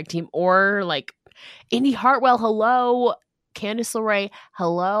that tag team, or like Indy Hartwell. Hello. Candice LeRae,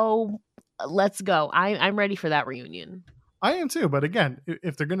 hello, let's go. I'm ready for that reunion. I am too, but again,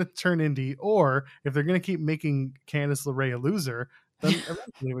 if they're going to turn Indy, or if they're going to keep making Candice LeRae a loser, then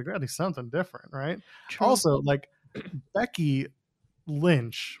eventually we got to do something different, right? True. Also, like Becky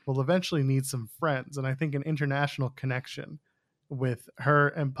Lynch will eventually need some friends, and I think an international connection with her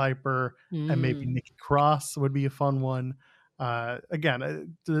and Piper and maybe Nikki Cross would be a fun one.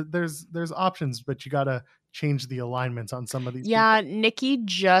 There's options, but you got to change the alignments on some of these Yeah, people.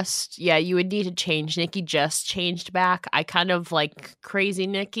 you would need to change. Nikki just changed back. I kind of like crazy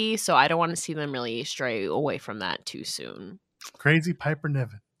Nikki, so I don't want to see them really stray away from that too soon. Crazy Piper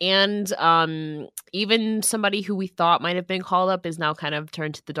Niven. And even somebody who we thought might have been called up is now kind of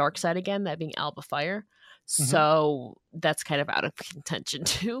turned to the dark side again, that being Alba Fire. So that's kind of out of contention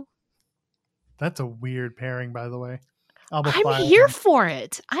too. That's a weird pairing, by the way. I'm here for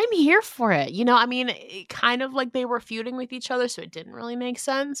it. You know, I mean, kind of like they were feuding with each other, so it didn't really make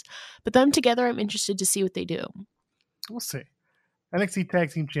sense. But them together, I'm interested to see what they do. We'll see. NXT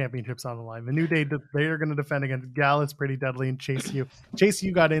Tag Team Championships on the line. The New Day, they are going to defend against Gallus, Pretty Deadly, and Chase U. Chase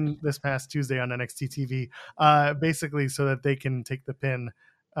U got in this past Tuesday on NXT TV, basically so that they can take the pin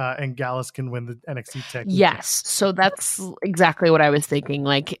and Gallus can win the NXT Tag Team. Yes, so that's exactly what I was thinking.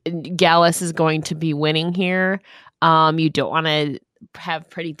 Like, Gallus is going to be winning here. You don't want to have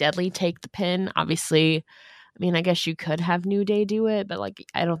Pretty Deadly take the pin. Obviously, I mean, I guess you could have New Day do it, but like,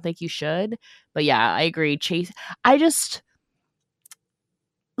 I don't think you should. But yeah, I agree. Chase, I just...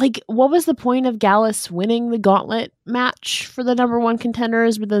 like, what was the point of Gallus winning the gauntlet match for the number one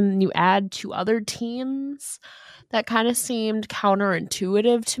contenders, but then you add 2 other teams? That kind of seemed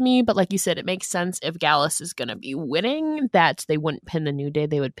counterintuitive to me, but like you said, it makes sense if Gallus is going to be winning, that they wouldn't pin the New Day.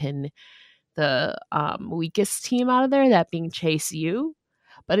 They would pin the weakest team out of there, that being Chase U.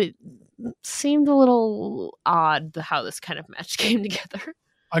 But it seemed a little odd how this kind of match came together.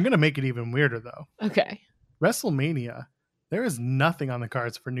 I'm going to make it even weirder, though. Okay. WrestleMania, there is nothing on the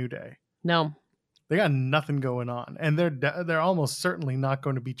cards for New Day. No. They got nothing going on. And they're almost certainly not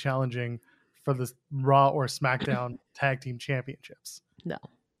going to be challenging for the Raw or SmackDown Tag Team Championships. No.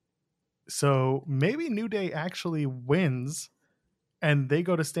 So maybe New Day actually wins and they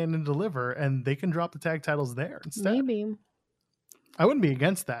go to Stand and Deliver and they can drop the tag titles there instead. Maybe. I wouldn't be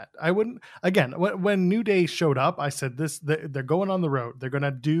against that. I wouldn't. Again, when New Day showed up, I said they're going on the road. They're going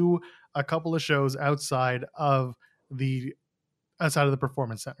to do a couple of shows outside of the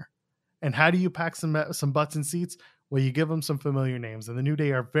Performance Center. And how do you pack some butts and seats? Well, you give them some familiar names, and the New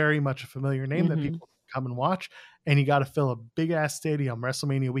Day are very much a familiar name that people come and watch. And you got to fill a big ass stadium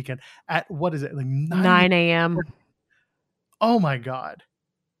WrestleMania weekend at what is it, like 9 a.m. Oh my God.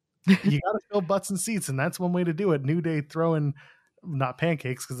 You got to fill butts and seats, and that's one way to do it. New Day throwing, not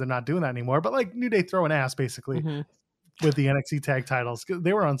pancakes because they're not doing that anymore, but like New Day throwing ass basically with the NXT tag titles.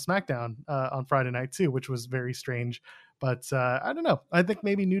 They were on SmackDown on Friday night too, which was very strange. But I don't know. I think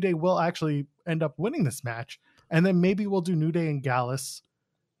maybe New Day will actually end up winning this match, and then maybe we'll do New Day and Gallus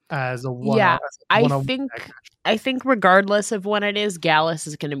as a one. Yeah, I think regardless of when it is, Gallus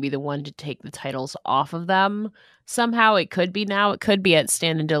is going to be the one to take the titles off of them. Somehow it could be now, it could be at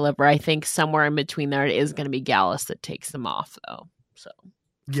Stand and Deliver. I think somewhere in between there it is going to be Gallus that takes them off, though. So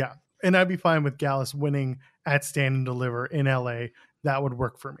yeah, and I'd be fine with Gallus winning at Stand and Deliver in LA. That would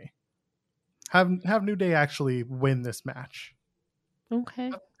work for me. Have New Day actually win this match.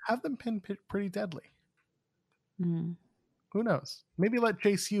 Okay. Have them pin Pretty Deadly. Mm. Who knows? Maybe let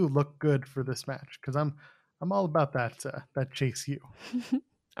Chase U look good for this match, because I'm all about that Chase U.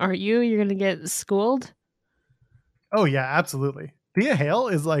 Are you? You're gonna get schooled? Oh yeah, absolutely. Thea Hale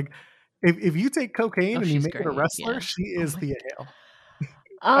is like, if you take cocaine and you make it a wrestler, she is Thea Hale.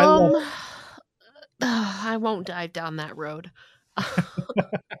 I won't dive down that road.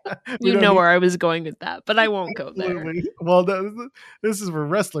 You know where I was going with that, but I won't go there. Well, this is for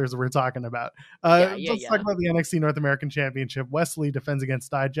wrestlers we're talking about. Let's talk about the NXT North American Championship. Wesley defends against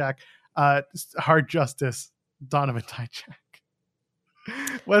Dijak. Hard Justice, Donovan Dijak.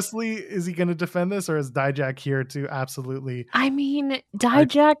 Wesley, is he going to defend this, or is Dijak here to absolutely... I mean,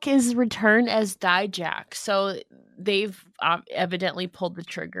 Dijak is returned as Dijak, so they've evidently pulled the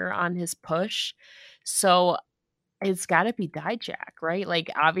trigger on his push. So it's got to be Dijak, right? Like,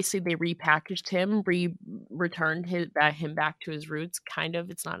 obviously they repackaged him, returned him back to his roots. Kind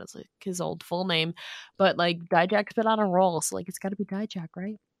of, it's not his old full name, but like Dijak's been on a roll, so like it's got to be Dijak,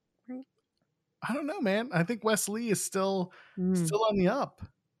 right? I don't know, man. I think Wesley is still on the up.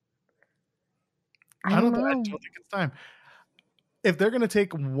 I don't think it's time. If they're going to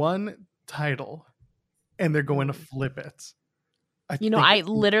take one title and they're going to flip it, I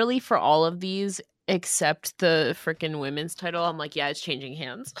literally, for all of these, Except the freaking women's title. I'm like, yeah, it's changing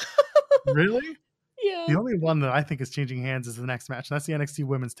hands. Really? Yeah. The only one that I think is changing hands is the next match. And that's the NXT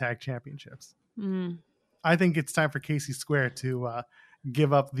Women's Tag Championships. Mm. I think it's time for Casey Square to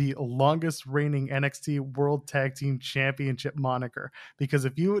give up the longest reigning NXT World Tag Team Championship moniker. Because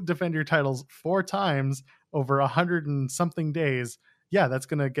if you defend your titles 4 times over 100 and something days, yeah, that's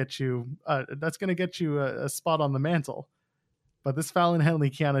gonna get you. A spot on the mantle. But this Fallon Henley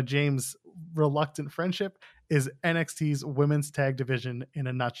Kiana James reluctant friendship is NXT's women's tag division in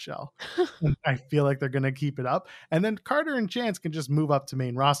a nutshell. And I feel like they're gonna keep it up. And then Carter and Chance can just move up to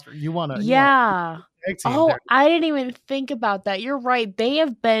main roster. You wanna Yeah. tag team Oh, there. I didn't even think about that. You're right.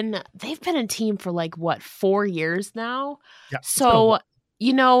 They've been a team for like what, 4 years now? Yeah, it's been a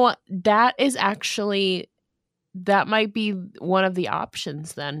So, that is actually that might be one of the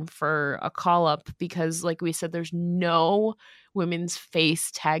options then for a call up, because like we said, there's no women's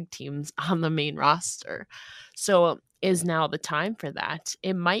face tag teams on the main roster. So is now the time for that?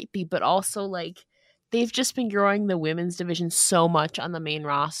 It might be, but also like they've just been growing the women's division so much on the main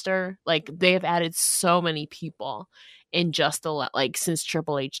roster. Like they have added so many people in just the like since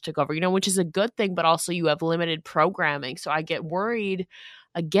Triple H took over, which is a good thing, but also you have limited programming. So I get worried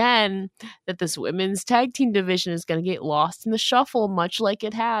again that this women's tag team division is going to get lost in the shuffle, much like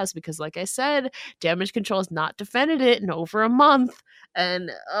it has, because like I said, Damage Control has not defended it in over a month.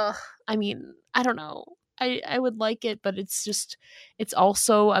 And I mean, I don't know. I would like it, but it's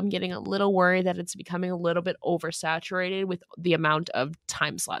also, I'm getting a little worried that it's becoming a little bit oversaturated with the amount of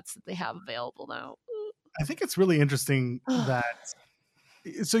time slots that they have available now. I think it's really interesting that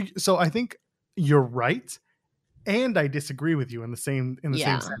so I think you're right, and I disagree with you in the same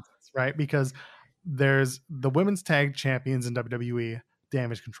sentence, right? Because there's the women's tag champions in WWE,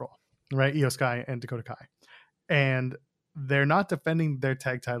 Damage Control, right? Io Sky and Dakota Kai, and they're not defending their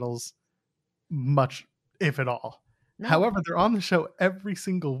tag titles much, if at all. No. However, they're on the show every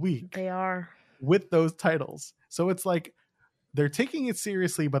single week. They are with those titles, so it's like they're taking it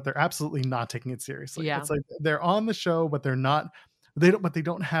seriously, but they're absolutely not taking it seriously. Yeah. It's like they're on the show, but they're not. They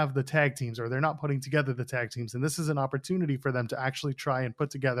don't have the tag teams, or they're not putting together the tag teams. And this is an opportunity for them to actually try and put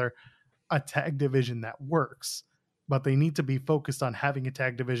together a tag division that works. But they need to be focused on having a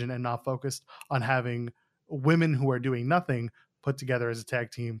tag division and not focused on having women who are doing nothing put together as a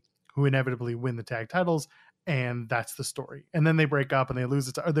tag team who inevitably win the tag titles. And that's the story. And then they break up and they lose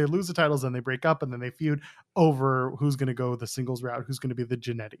the titles, and they break up, and then they feud over who's going to go the singles route, who's going to be the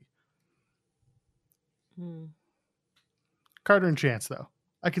Jannetty. Carter and Chance, though,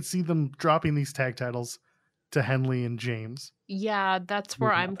 I could see them dropping these tag titles to Henley and James. Yeah, that's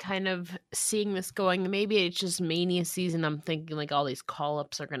where I'm kind of seeing this going. Maybe it's just Mania season. I'm thinking like all these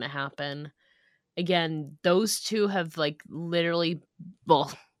call-ups are going to happen. Again, those two have like literally,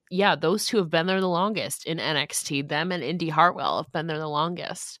 those two have been there the longest in NXT. Them and Indy Hartwell have been there the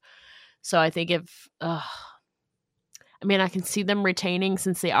longest. So I think I can see them retaining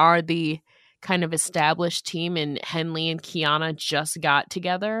since they are the kind of established team, and Henley and Kiana just got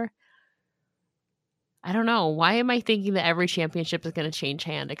together. I don't know. Why am I thinking that every championship is going to change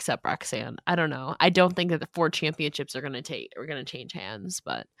hand except Roxanne? I don't know. I don't think that the 4 championships are going to change hands,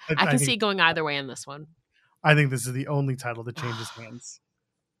 but I can see it going either way in this one. I think this is the only title that changes hands.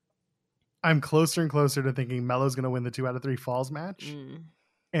 I'm closer and closer to thinking Melo's going to win the 2 out of 3 falls match,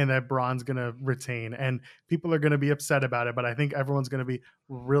 and that Braun's going to retain. And people are going to be upset about it, but I think everyone's going to be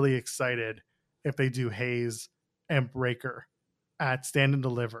really excited if they do Hayes and Breaker at Stand and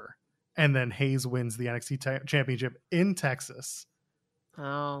Deliver, and then Hayes wins the NXT championship in Texas.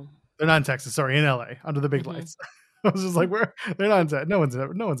 Oh, they're not in Texas. Sorry, in LA under the big lights. I was just like, where? They're not in. No one's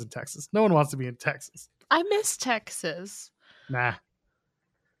in Texas. No one wants to be in Texas. I miss Texas. Nah.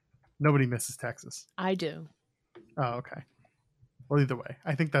 Nobody misses Texas. I do. Oh, okay. Well, either way,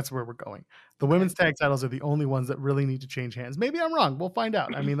 I think that's where we're going. The women's tag titles are the only ones that really need to change hands. Maybe I'm wrong. We'll find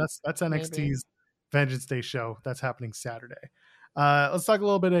out. I mean, that's NXT's Vengeance Day show. That's happening Saturday. Let's talk a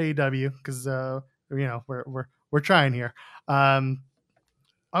little bit of AEW because we're trying here. I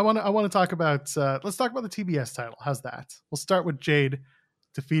want to talk about. Let's talk about the TBS title. How's that? We'll start with Jade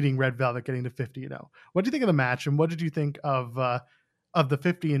defeating Red Velvet, getting to 50-0. What do you think of the match, and what did you think of the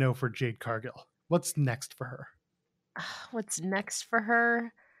 50-0 for Jade Cargill? What's next for her? What's next for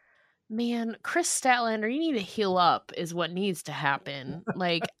her? Man, Chris Statlander, you need to heal up is what needs to happen.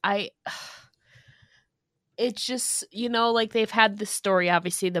 Like it's just, like they've had this story,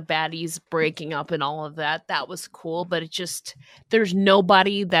 obviously the baddies breaking up and all of that. That was cool, but it just, there's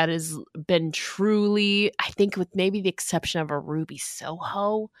nobody that has been truly, I think with maybe the exception of a Ruby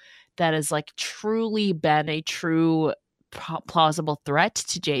Soho, that has like truly been a true plausible threat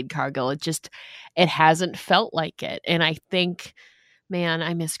to Jade Cargill. It hasn't felt like it. And I think, man,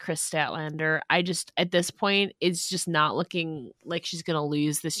 I miss Chris Statlander. I just, at this point, it's just not looking like she's going to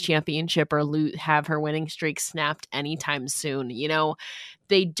lose this championship or have her winning streak snapped anytime soon.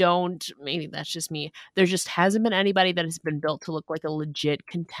 They don't, maybe that's just me. There just hasn't been anybody that has been built to look like a legit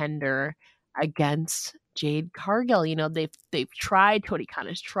contender against Jade Cargill. They've tried, Tony Khan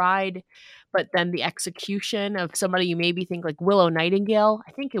has tried, but then the execution of somebody you maybe think like Willow Nightingale,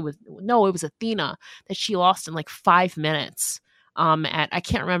 it was Athena that she lost in like 5 minutes. I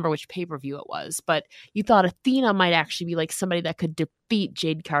can't remember which pay-per-view it was, but you thought Athena might actually be like somebody that could defeat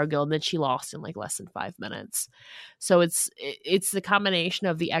Jade Cargill, and then she lost in like less than 5 minutes. So it's the combination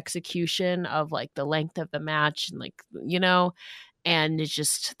of the execution of like the length of the match and like, and it's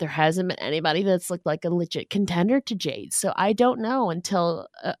just, there hasn't been anybody that's looked like a legit contender to Jade. So I don't know until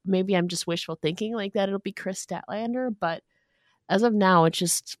maybe I'm just wishful thinking like that it'll be Chris Statlander, but as of now, it's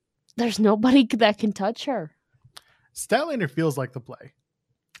just, there's nobody that can touch her. Statlander feels like the play.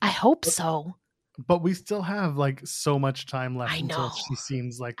 I hope so. But we still have like so much time left until she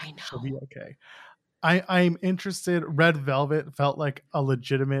seems like she'll be okay. I'm interested. Red Velvet felt like a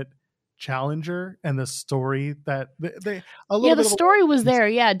legitimate challenger, and the story that the story was there,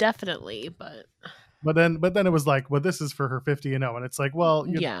 yeah, definitely. But then it was like, well, this is for her 50-0, and it's like, well,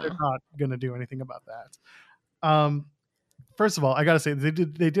 they're not gonna do anything about that. First of all, I gotta say they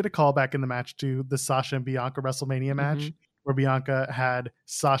did a callback in the match to the Sasha and Bianca WrestleMania match, where Bianca had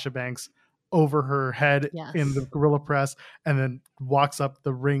Sasha Banks over her head in the gorilla press, and then walks up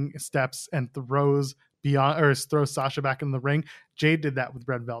the ring steps and throws Sasha back in the ring. Jade did that with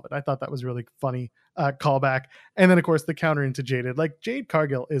Red Velvet. I thought that was really funny callback. And then of course the counter into Jade. Like, Jade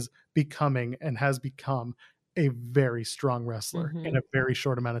Cargill is becoming and has become a very strong wrestler in a very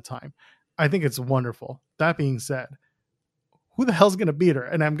short amount of time. I think it's wonderful. That being said, who the hell's going to beat her?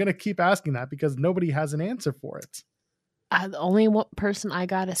 And I'm going to keep asking that because nobody has an answer for it. The only one person I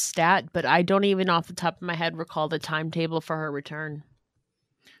got a stat, but I don't even off the top of my head recall the timetable for her return.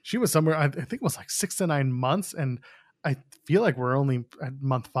 She was somewhere, I think it was like 6 to 9 months, and I feel like we're only at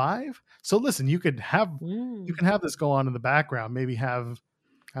month 5. So listen, you can have this go on in the background. Maybe have,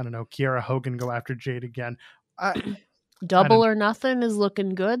 I don't know, Kiera Hogan go after Jade again. Double or nothing is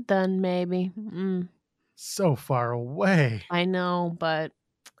looking good then, maybe. So far away. I know, but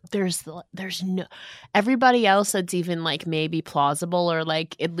there's no everybody else that's even like maybe plausible or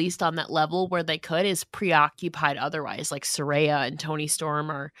like at least on that level where they could is preoccupied otherwise. Like Saraya and Toni Storm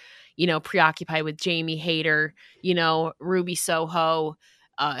are, preoccupied with Jamie Hayter, Ruby Soho,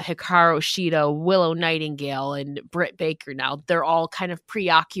 Hikaru Shida, Willow Nightingale, and Britt Baker. Now they're all kind of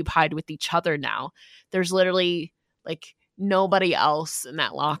preoccupied with each other now. There's literally like nobody else in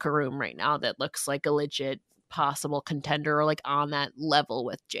that locker room right now that looks like a legit possible contender or like on that level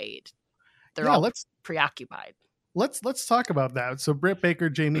with Jade. They're all preoccupied. Let's talk about that. So Britt Baker,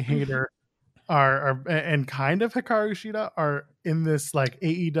 Jamie Hayter are and kind of Hikaru Shida are in this like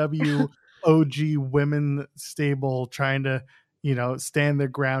AEW OG women stable trying to, stand their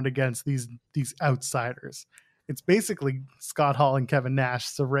ground against these outsiders. It's basically Scott Hall and Kevin Nash,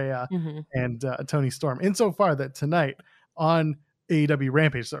 Saraya and Toni Storm. Insofar that tonight on AEW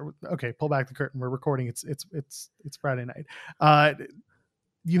Rampage. So, okay, pull back the curtain. We're recording. It's Friday night.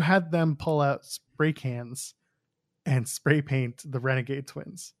 You had them pull out spray cans and spray paint the Renegade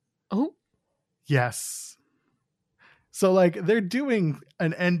Twins. Oh, yes. So like they're doing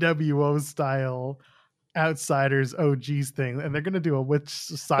an NWO style outsiders OGs thing, and they're gonna do a which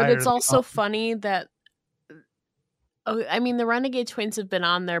side. But it's also funny that. I mean, the Renegade Twins have been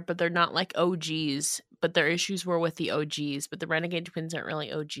on there, but they're not like OGs. But their issues were with the OGs. But the Renegade Twins aren't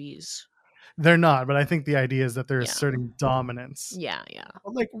really OGs. They're not, but I think the idea is that they're asserting dominance. Yeah.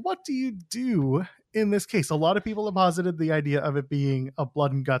 But like, what do you do in this case? A lot of people have posited the idea of it being a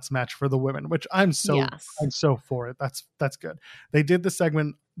blood and guts match for the women, which I'm so for it. That's good. They did the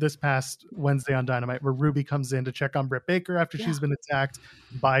segment this past Wednesday on Dynamite where Ruby comes in to check on Britt Baker after she's been attacked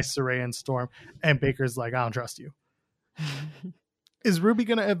by Saraya and Storm, and Baker's like, I don't trust you. Is Ruby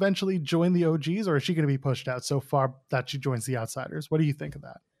going to eventually join the OGs, or is she going to be pushed out so far that she joins the outsiders? What do you think of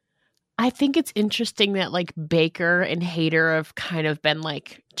that? I think it's interesting that like Baker and Hayter have kind of been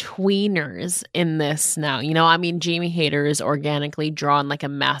like tweeners in this now. I mean, Jamie Hayter is organically drawn like a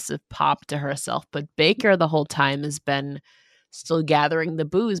massive pop to herself, but Baker the whole time has been still gathering the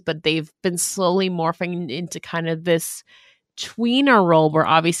booze, but they've been slowly morphing into kind of this tweener role where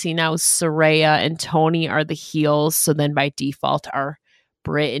obviously now Saraya and Toni are the heels. So then by default are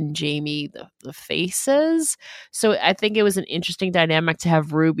Britt and Jamie the faces. So I think it was an interesting dynamic to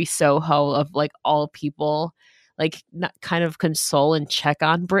have Ruby Soho of like all people like not kind of console and check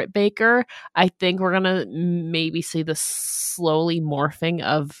on Britt Baker. I think we're gonna maybe see the slowly morphing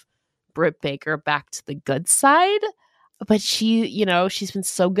of Britt Baker back to the good side. But she, she's been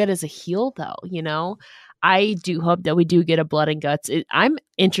so good as a heel, though. I do hope that we do get a blood and guts. I'm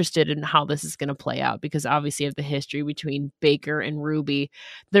interested in how this is going to play out because obviously of the history between Baker and Ruby.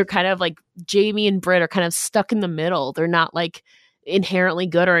 They're kind of like Jamie and Britt are kind of stuck in the middle. They're not like inherently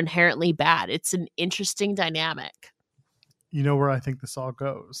good or inherently bad. It's an interesting dynamic. You know where I think this all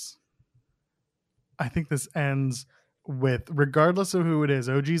goes? I think this ends with, regardless of who it is,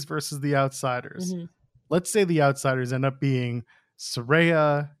 OGs versus the outsiders. Mm-hmm. Let's say the outsiders end up being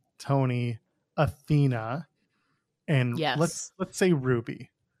Saraya, Tony, Athena, and Yes. let's say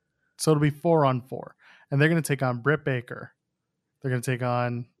Ruby. So it'll be 4-on-4. And they're going to take on Britt Baker. They're going to take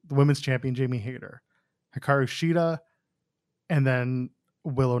on the women's champion, Jamie Hayter, Hikaru Shida, and then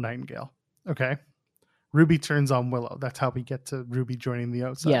Willow Nightingale. Okay. Ruby turns on Willow. That's how we get to Ruby joining the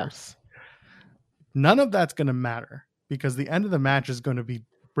outsiders. Yes. None of that's going to matter because the end of the match is going to be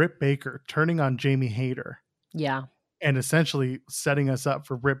Britt Baker turning on Jamie Hayter. Yeah. And essentially setting us up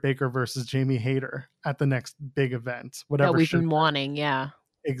for Britt Baker versus Jamie Hayter at the next big event. Whatever that we've been wanting, yeah.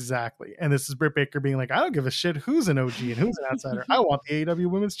 Exactly. And this is Britt Baker being like, I don't give a shit who's an OG and who's an outsider. I want the AEW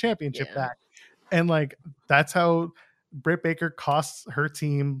Women's Championship back. And like, that's how Britt Baker costs her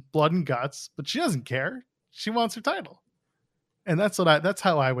team blood and guts, but she doesn't care. She wants her title. And that's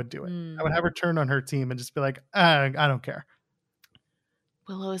how I would do it. I would have her turn on her team and just be like, I don't care.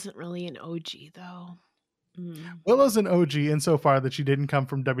 Willow isn't really an OG though. Willow's an OG insofar that she didn't come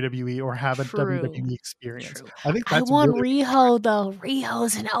from WWE or have a WWE experience. I think that's want really Riho though.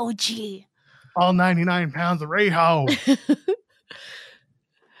 Riho's an OG. All 99 pounds of Riho. Did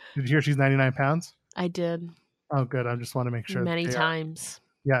you hear she's 99 pounds? I did. Oh, good. I just want to make sure. Many times.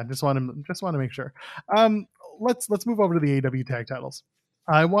 Yeah, just want to make sure. Let's move over to the AEW tag titles.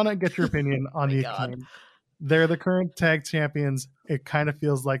 I want to get your opinion on the Acclaim. They're the current tag champions. It kind of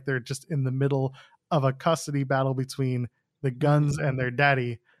feels like they're just in the middle of a custody battle between the Guns and their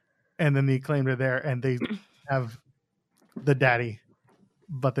daddy, and then the Acclaimed are there and they have the daddy,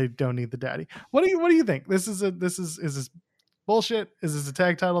 but they don't need the daddy. What do you think? Is this bullshit? Is this a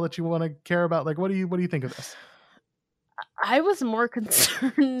tag title that you want to care about? Like, what do you think of this? I was more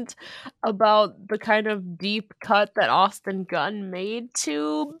concerned about the kind of deep cut that Austin Gunn made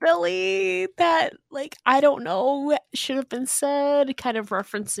to Billy that, like, I don't know, should have been said, kind of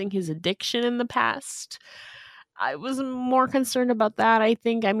referencing his addiction in the past. I was more concerned about that, I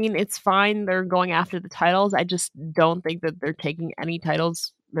think. I mean, it's fine. They're going after the titles. I just don't think that they're taking any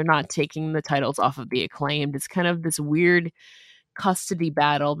titles. They're not taking the titles off of the Acclaimed. It's kind of this weird custody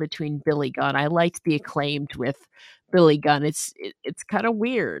battle between Billy Gunn. I liked the Acclaimed with Billy Gunn. It's kind of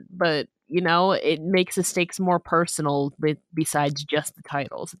weird, but it makes the stakes more personal besides just the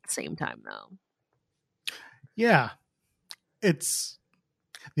titles at the same time though. Yeah. It's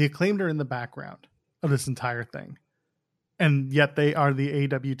the Acclaimed are in the background of this entire thing. And yet they are the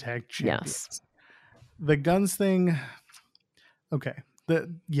AEW tag champions. Yes. The Guns thing. Okay.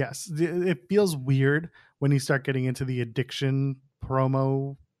 It feels weird when you start getting into the addiction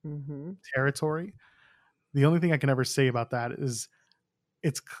promo territory. The only thing I can ever say about that is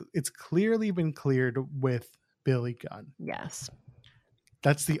it's clearly been cleared with Billy Gunn. Yes.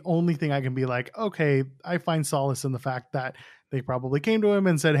 That's the only thing I can be like, okay, I find solace in the fact that they probably came to him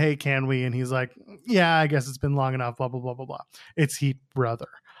and said, hey, can we? And he's like, yeah, I guess it's been long enough, blah, blah, blah, blah, blah. It's Heat Brother.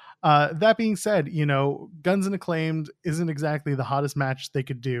 That being said, Guns and Acclaimed isn't exactly the hottest match they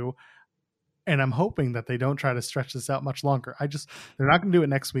could do. And I'm hoping that they don't try to stretch this out much longer. They're not going to do it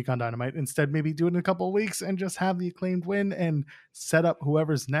next week on Dynamite. Instead, maybe do it in a couple of weeks and just have the Acclaimed win and set up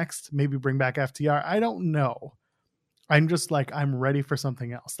whoever's next. Maybe bring back FTR. I don't know. I'm just like, I'm ready for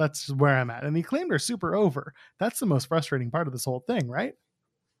something else. That's where I'm at. And the Acclaimed are super over. That's the most frustrating part of this whole thing, right?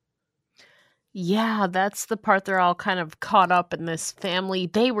 Yeah, that's the part they're all kind of caught up in this family.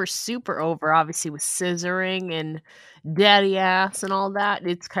 They were super over, obviously, with scissoring and daddy ass and all that.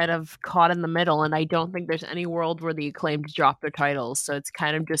 It's kind of caught in the middle, and I don't think there's any world where the Acclaimed drop their titles. So it's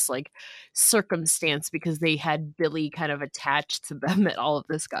kind of just like circumstance because they had Billy kind of attached to them that all of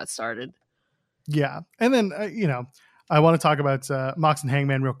this got started. Yeah. And then, I want to talk about Mox and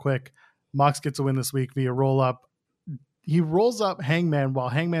Hangman real quick. Mox gets a win this week via roll up. He rolls up Hangman while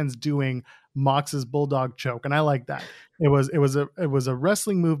Hangman's doing Mox's bulldog choke, and I like that. It was a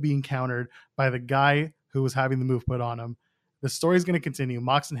wrestling move being countered by the guy who was having the move put on him. The story's going to continue.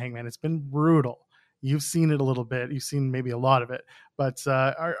 Mox and Hangman. It's been brutal. You've seen it a little bit. You've seen maybe a lot of it. But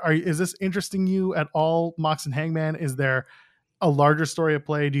is this interesting you at all, Mox and Hangman? Is there a larger story at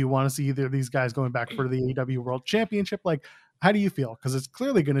play? Do you want to see either of these guys going back for the AEW World Championship? Like, how do you feel? Because it's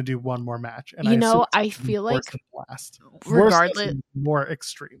clearly going to do one more match, and I assume it's I going to be feel worse like than the last. Worse as regardless, in more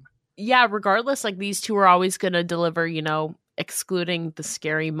extreme. yeah, regardless, like these two are always going to deliver, excluding the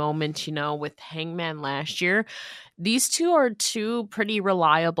scary moment, with Hangman last year. These two are two pretty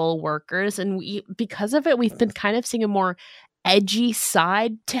reliable workers. And because of it, we've been kind of seeing a more edgy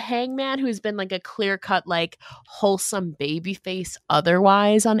side to Hangman, who's been like a clear cut, like wholesome babyface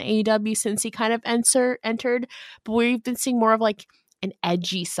otherwise on AEW since he kind of entered. But we've been seeing more of like an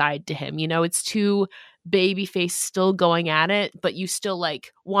edgy side to him. It's two babyface still going at it, but you still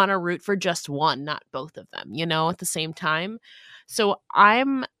like want to root for just one, not both of them, at the same time. So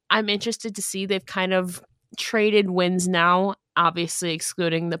I'm interested to see. They've kind of traded wins now, obviously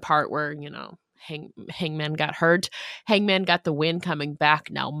excluding the part where, Hangman got hurt. Hangman got the win coming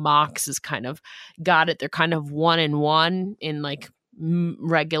back. Now Mox has kind of got it. They're kind of 1-1 in like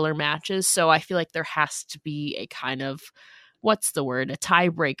regular matches. So I feel like there has to be a kind of, what's the word? A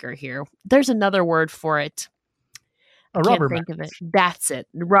tiebreaker here. There's another word for it. I can't think of it. That's it.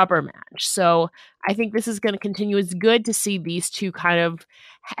 Rubber match. So I think this is going to continue. It's good to see these two kind of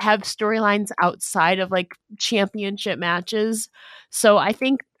have storylines outside of like championship matches. So I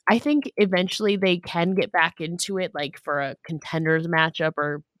think eventually they can get back into it, like for a contenders matchup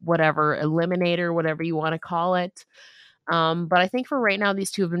or whatever, eliminator, whatever you want to call it. But I think for right now,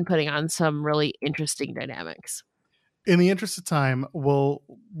 these two have been putting on some really interesting dynamics. In the interest of time, we'll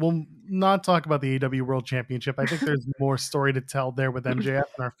not talk about the AEW World Championship. I think there's more story to tell there with MJF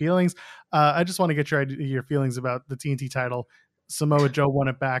and our feelings. I just want to get your feelings about the TNT title. Samoa Joe won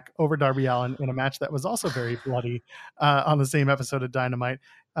it back over Darby Allin in a match that was also very bloody on the same episode of Dynamite.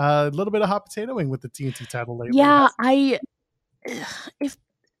 A little bit of hot potatoing with the TNT title lately. Yeah,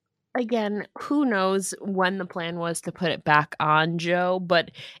 Again, who knows when the plan was to put it back on Joe,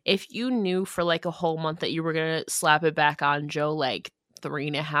 but if you knew for like a whole month that you were going to slap it back on Joe like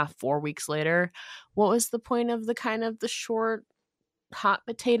 3.5, 4 weeks later, what was the point of the kind of the short hot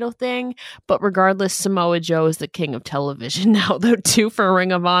potato thing? But regardless, Samoa Joe is the king of television now, though, too, for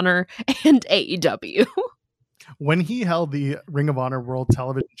Ring of Honor and AEW. When he held the Ring of Honor World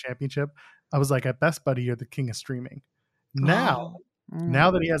Television Championship, I was like, at best, buddy, you're the king of streaming.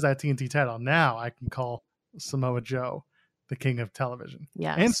 Now that he has that TNT title, now I can call Samoa Joe the king of television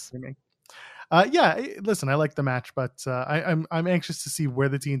and streaming. Listen, I like the match, but I'm anxious to see where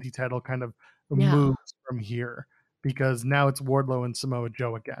the TNT title kind of moves from here, because now it's Wardlow and Samoa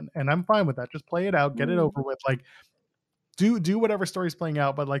Joe again, and I'm fine with that. Just play it out, get it over with. Like, do whatever story's playing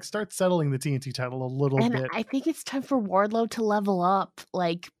out, but like start settling the TNT title a little bit. I think it's time for Wardlow to level up.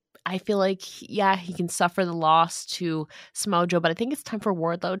 Like, I feel like, he can suffer the loss to Samoa Joe, but I think it's time for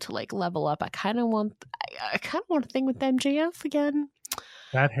Wardlow to like level up. I kind of want a thing with MJF again.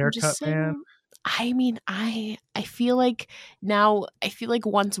 That haircut, man. I mean, I feel like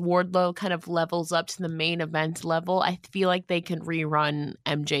once Wardlow kind of levels up to the main event level, I feel like they can rerun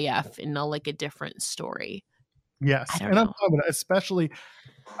MJF in a different story. Yes, and I'm fine with it. Especially,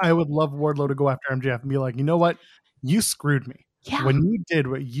 I would love Wardlow to go after MJF and be like, you know what, you screwed me. Yeah. When you did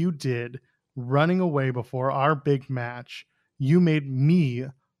what you did, running away before our big match, you made me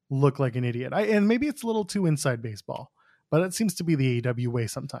look like an idiot. And maybe it's a little too inside baseball, but it seems to be the AEW way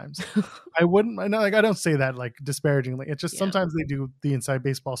sometimes. I don't say that like disparagingly. It's just sometimes they do the inside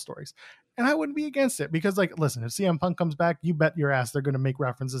baseball stories, and I wouldn't be against it, because like, listen, if CM Punk comes back, you bet your ass they're going to make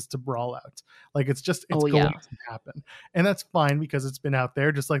references to Brawl Out. Like, it's going to happen, and that's fine because it's been out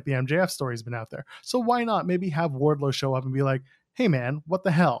there, just like the MJF story's been out there. So why not maybe have Wardlow show up and be like, hey man, what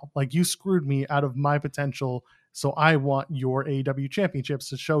the hell? Like, you screwed me out of my potential, so I want your AEW championships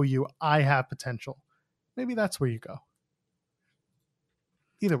to show you I have potential. Maybe that's where you go.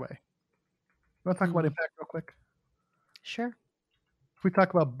 Either way. You want to talk about Impact real quick? Sure. If we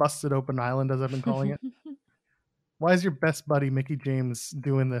talk about Busted Open Island, as I've been calling it, why is your best buddy Mickie James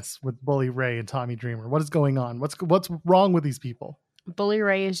doing this with Bully Ray and Tommy Dreamer? What is going on? What's wrong with these people? Bully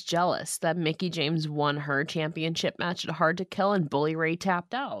Ray is jealous that Mickie James won her championship match at Hard to Kill and Bully Ray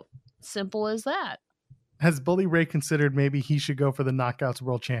tapped out. Simple as that. Has Bully Ray considered maybe he should go for the Knockouts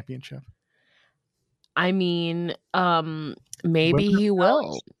World Championship? I mean, maybe he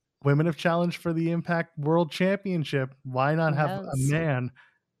will. Women have challenged for the Impact World Championship. Why not have a man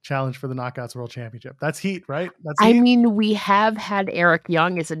challenge for the Knockouts World Championship? That's heat, right? I mean, we have had Eric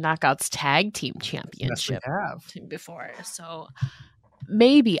Young as a Knockouts Tag Team Championship before, so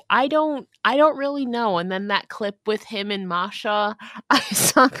maybe. I don't really know. And then that clip with him and Masha I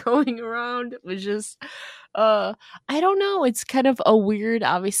saw going around was just, Uh, I don't know. It's kind of a weird,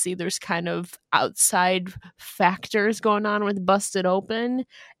 obviously there's kind of outside factors going on with Busted Open.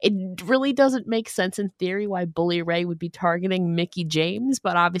 It really doesn't make sense in theory why Bully Ray would be targeting Mickey James,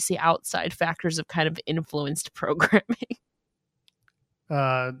 but obviously outside factors have kind of influenced programming.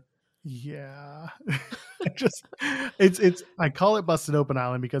 Uh, yeah. Just it's I call it Busted Open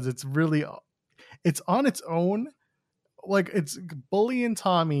Island because it's really it's on its own. Like it's Bully and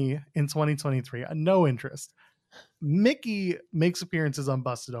Tommy in 2023. No interest. Mickey makes appearances on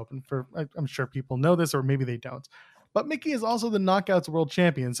Busted Open for I'm sure people know this or maybe they don't. But Mickey is also the Knockouts World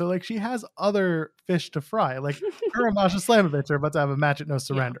Champion. So like she has other fish to fry. Like her and Masha Slamovich are about to have a match at No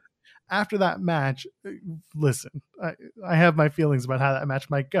Surrender. After that match, listen, I have my feelings about how that match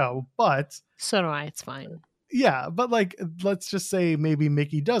might go, but So do I. It's fine. yeah, but like let's just say maybe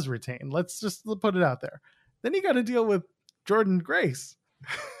Mickey does retain. Let's just put it out there. Then you got to deal with Jordan Grace.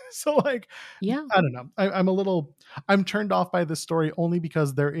 So like Yeah. I don't know. I'm turned off by this story only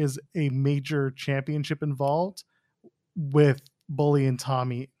because there is a major championship involved with Bully and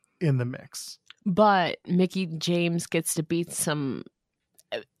Tommy in the mix. But Mickey James gets to beat some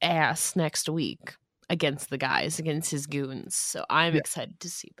ass next week against the guys, against his goons. So I'm excited to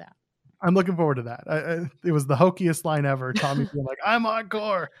see that. I'm looking forward to that. It was the hokiest line ever. Tommy being like, I'm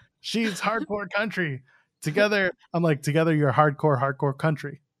hardcore. She's hardcore country. Together, I'm like, together you're hardcore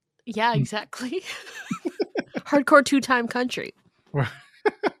country. Yeah, exactly. Hardcore 2-time country.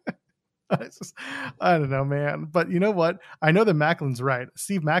 I don't know, man. But you know what? I know that Macklin's right.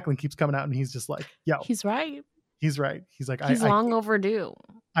 Steve Macklin keeps coming out and he's just like, yo. He's right. He's right. He's like, he's long overdue.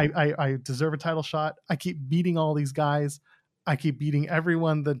 I deserve a title shot. I keep beating all these guys. I keep beating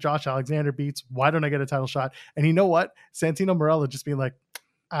everyone that Josh Alexander beats. Why don't I get a title shot? And you know what? Santino Marella just being like,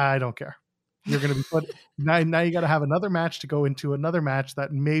 I don't care. You're going to be put now you got to have another match to go into another match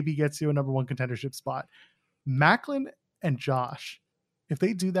that maybe gets you a number one contendership spot. Macklin and Josh, if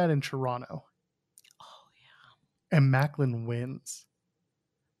they do that in Toronto, and Macklin wins,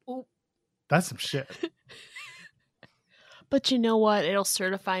 that's some shit. But you know what? It'll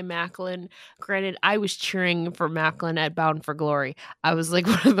certify Macklin. Granted, I was cheering for Macklin at Bound for Glory. I was like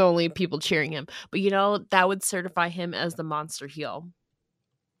one of the only people cheering him. But you know, that would certify him as the monster heel.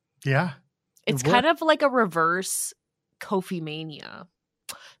 Yeah. It's kind of like a reverse Kofi Mania.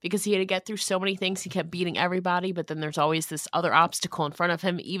 Because he had to get through so many things. He kept beating everybody, but then there's always this other obstacle in front of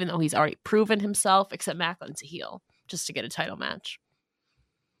him, even though he's already proven himself, except Macklin's a heel, just to get a title match.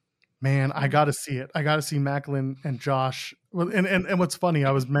 Man, I got to see it. I got to see Macklin and Josh. Well, and what's funny,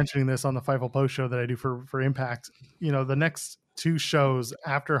 I was mentioning this on the Fightful Post show that I do for Impact. You know, the next two shows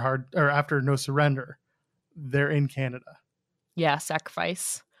after No Surrender, they're in Canada. Yeah,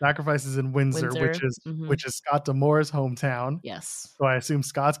 Sacrifice. Sacrifice is in Windsor. Which is Scott D'Amore's hometown. Yes. So I assume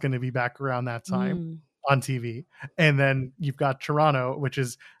Scott's going to be back around that time on TV. And then you've got Toronto, which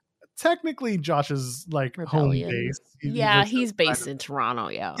is technically Josh's like Rebellion. home base. Yeah, he's based in Toronto.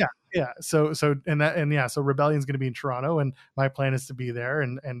 Yeah. So Rebellion's going to be in Toronto, and my plan is to be there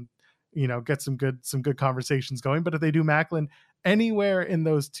and you know get some good conversations going. But if they do Macklin anywhere in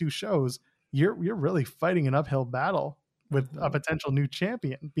those two shows, you're really fighting an uphill battle with a potential new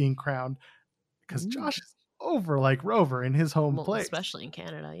champion being crowned, because Josh is over like Rover in his home place, especially in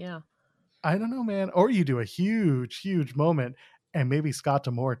Canada. Yeah, I don't know, man. Or you do a huge moment, and maybe Scott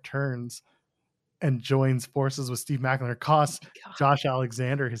D'Amore turns and joins forces with Steve Macklin, or costs Josh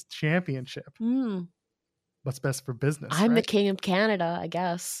Alexander his championship. What's best for business? I'm the king of Canada, I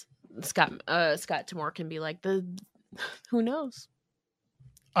guess. Scott D'Amore can be like who knows?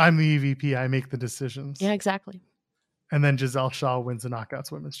 I'm the EVP. I make the decisions. Yeah, exactly. And then Giselle Shaw wins the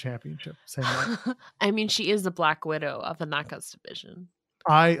Knockouts Women's Championship. Same way. I mean, she is the Black Widow of the Knockouts division.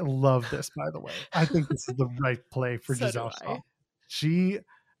 I love this, by the way. I think this is the right play for Giselle Shaw. She,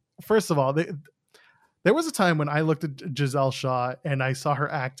 first of all, there was a time when I looked at Giselle Shaw and I saw her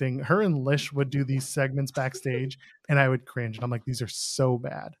acting. Her and Lish would do these segments backstage, and I would cringe. And I'm like, these are so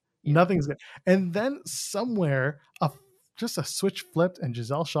bad. Yeah. Nothing's good. And then somewhere, just a switch flipped, and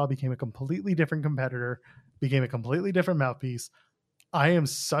Giselle Shaw became a completely different competitor, became a completely different mouthpiece. I am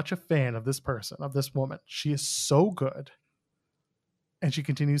such a fan of this person, of this woman. She is so good. And she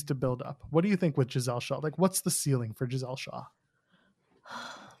continues to build up. What do you think with Giselle Shaw? Like, what's the ceiling for Giselle Shaw?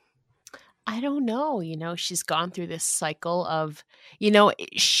 I don't know. You know, she's gone through this cycle of,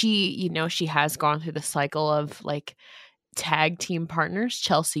 she has gone through the cycle of like tag team partners,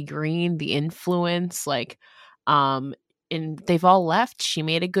 Chelsea Green, The Influence, and they've all left. She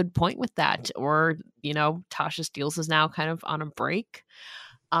made a good point with that. Or, Tasha Steelz is now kind of on a break.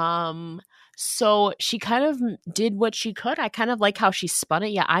 So she kind of did what she could. I kind of like how she spun it.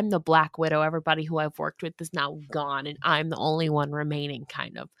 Yeah, I'm the Black Widow. Everybody who I've worked with is now gone, and I'm the only one remaining,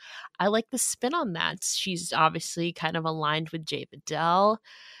 kind of. I like the spin on that. She's obviously kind of aligned with Jay Vidal.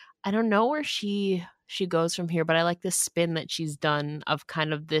 I don't know where she goes from here, but I like the spin that she's done of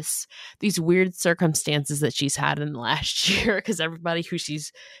kind of these weird circumstances that she's had in the last year, because everybody who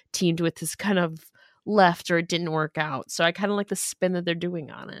she's teamed with has kind of left or it didn't work out. So I kind of like the spin that they're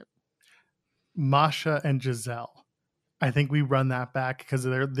doing on it. Masha and Giselle. I think we run that back because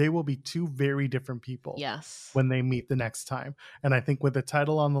they will be two very different people Yes. when they meet the next time. And I think with the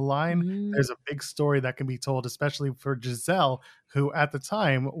title on the line, there's a big story that can be told, especially for Giselle, who at the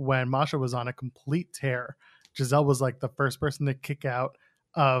time when Masha was on a complete tear, Giselle was like the first person to kick out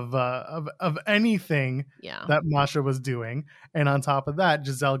of anything that Masha was doing. And on top of that,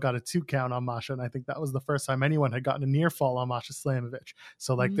 Giselle got a 2 count on Masha. And I think that was the first time anyone had gotten a near fall on Masha Slamovich.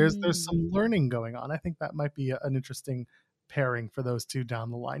 So like there's some learning going on. I think that might be an interesting pairing for those two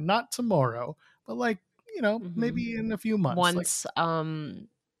down the line. Not tomorrow, but like, maybe in a few months. Once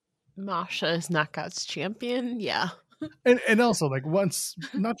Masha is Knockouts champion, yeah. And also like once,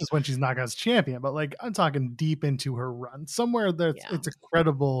 not just when she's Knockouts champion, but like I'm talking deep into her run somewhere that it's a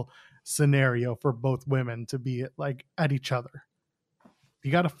credible scenario for both women to be like at each other.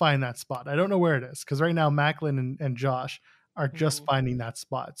 You got to find that spot. I don't know where it is because right now Macklin and Josh are just finding that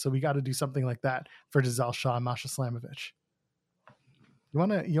spot. So we got to do something like that for Giselle Shaw and Masha Slamovich. You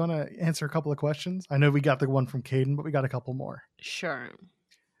wanna answer a couple of questions? I know we got the one from Caden, but we got a couple more. Sure.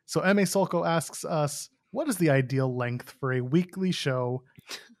 So M.A. Solko asks us, what is the ideal length for a weekly show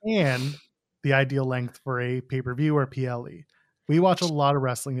and the ideal length for a pay-per-view or PLE? We watch a lot of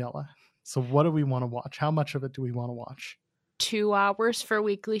wrestling, Yella. So what do we want to watch? How much of it do we want to watch? 2 hours for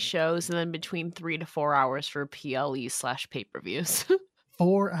weekly shows and then between 3 to 4 hours for PLE/pay-per-views.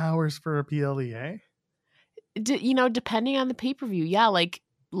 4 hours for a PLE, eh? Depending on the pay-per-view. Yeah, like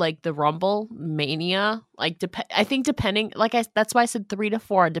the Rumble, Mania, I think depending, that's why I said 3 to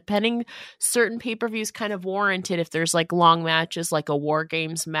 4, depending, certain pay-per-views kind of warranted if there's like long matches, like a War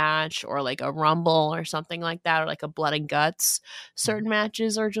Games match or like a Rumble or something like that, or like a Blood and Guts. Certain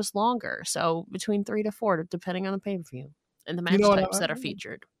matches are just longer. So between 3 to 4, depending on the pay-per-view and the match types that are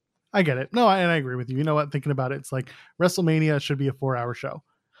featured. I get it. No, and I agree with you. You know what? Thinking about it, it's like WrestleMania should be a 4-hour show,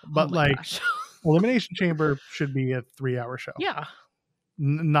 but Elimination Chamber should be a 3-hour show. Yeah.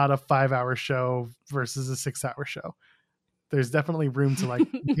 Not a 5-hour show versus a 6-hour show. There's definitely room to like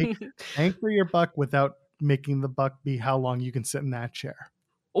anchor your buck without making the buck be how long you can sit in that chair.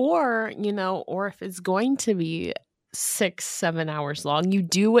 Or if it's going to be 6-7 hours long, you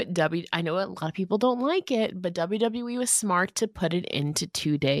do what I know a lot of people don't like it, but WWE was smart to put it into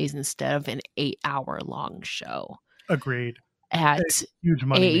 2 days instead of an 8-hour long show. Agreed. At huge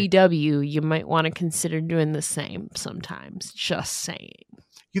money AEW, you might want to consider doing the same sometimes. Just saying.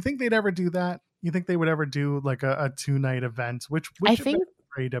 You think they'd ever do that? You think they would ever do like a 2-night event? Which I think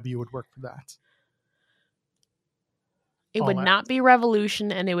AEW would work for that? It would not be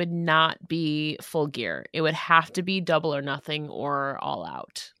Revolution and it would not be Full Gear. It would have to be Double or Nothing or All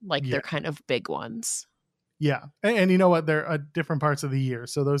Out. They're kind of big ones. Yeah. And you know what? They're at different parts of the year.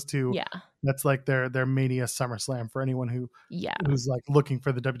 So those two, that's like their Mania SummerSlam for anyone who's like looking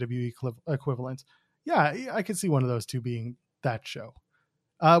for the WWE equivalent. Yeah, I could see one of those two being that show.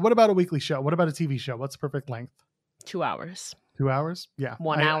 What about a weekly show? What about a TV show? What's perfect length? 2 hours. 2 hours? Yeah.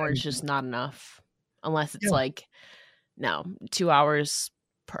 1 hour is just not enough. Unless it's 2 hours,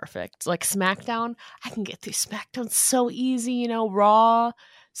 perfect. Like SmackDown, I can get through SmackDown so easy. Raw,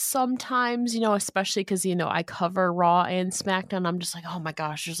 sometimes, especially because, I cover Raw and SmackDown. I'm just like, oh my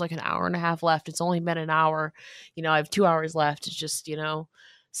gosh, there's like an hour and a half left. It's only been an hour. I have 2 hours left. It's just,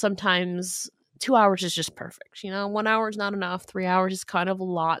 sometimes 2 hours is just perfect. 1 hour is not enough. 3 hours is kind of a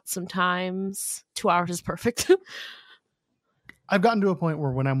lot sometimes. 2 hours is perfect. I've gotten to a point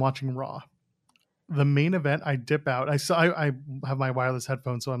where when I'm watching Raw, the main event, I dip out. I have my wireless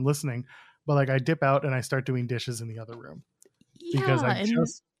headphones, so I'm listening, but like I dip out and I start doing dishes in the other room. Because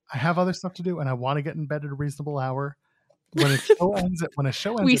I have other stuff to do and I want to get in bed at a reasonable hour. When a show ends,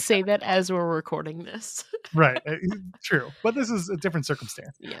 we say that as we're recording this. Right. True. But this is a different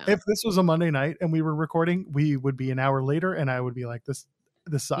circumstance. Yeah. If this was a Monday night and we were recording, we would be an hour later and I would be like, this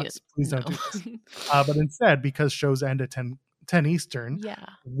sucks. Please don't do this. But instead, because shows end at 10 Eastern,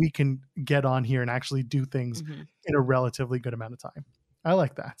 we can get on here and actually do things in a relatively good amount of time. I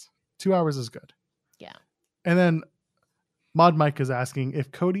like that. 2 hours is good. Yeah. And then Mod Mike is asking,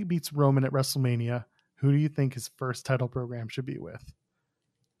 if Cody beats Roman at WrestleMania, who do you think his first title program should be with?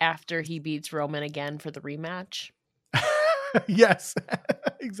 After he beats Roman again for the rematch? Yes,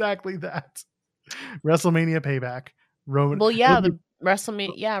 exactly that. WrestleMania Payback. Roman. Well, It'll yeah, be the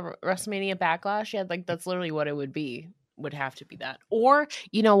WrestleMania, yeah, WrestleMania Backlash, yeah, like that's literally what it would be. Would have to be that. Or,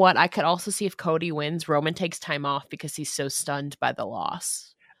 you know what? I could also see if Cody wins, Roman takes time off because he's so stunned by the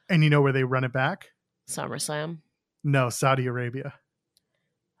loss. and you know where they run it back? SummerSlam. No, Saudi Arabia.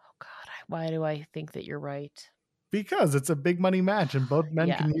 Oh God, why do I think that you're right? Because it's a big money match and both men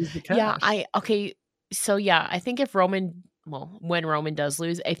Yeah. can use the Yeah, cash. okay. So yeah, I think if Roman, well, when Roman does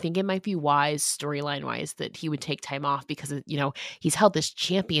lose, I think it might be wise storyline wise that he would take time off because he's held this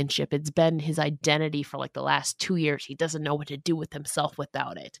championship. It's been his identity for like the last 2 years. He doesn't know what to do with himself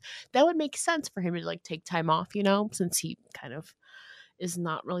without it. That would make sense for him to like take time off, since he kind of is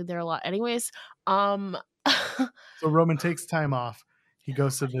not really there a lot anyways. So Roman takes time off. He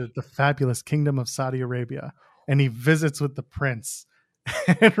goes to the fabulous kingdom of Saudi Arabia and he visits with the prince.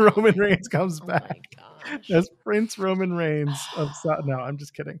 And Roman Reigns comes Oh my back gosh. as Prince Roman Reigns of Saudi. No, I'm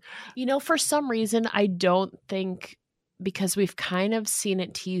just kidding. For some reason, I don't think, because we've kind of seen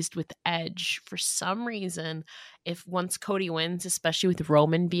it teased with Edge, for some reason, if once Cody wins, especially with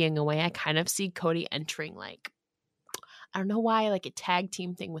Roman being away, I kind of see Cody entering like, I don't know why, like a tag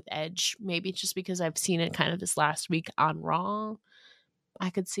team thing with Edge. Maybe it's just because I've seen it kind of this last week on Raw. I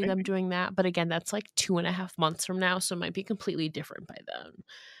could see them doing that. But again, that's like 2.5 months from now, so it might be completely different by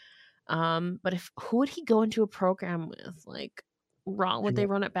then. But who would he go into a program with? Like, would they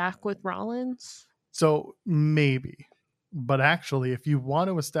run it back with Rollins? So maybe, but actually, if you want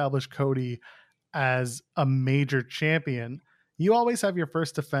to establish Cody as a major champion, you always have your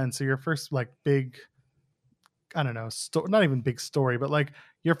first defense or your first like big, I don't know, not even big story, but like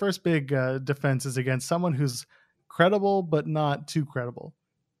your first big defense is against someone who's credible but not too credible,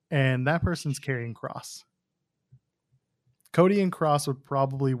 and that person's carrying Cross. Cody and Cross would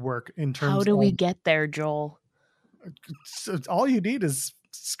probably work in terms. How do we get there, Joel? So all you need is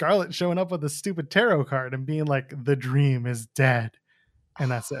Scarlett showing up with a stupid tarot card and being like, "The dream is dead," and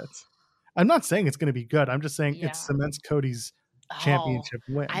that's it. I'm not saying it's going to be good. I'm just saying it cements Cody's championship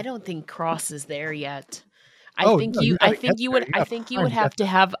win. I don't think Cross is there yet. He would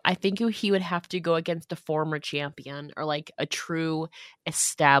have to go against a former champion or like a true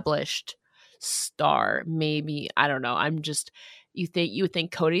established star. Maybe, I don't know. You would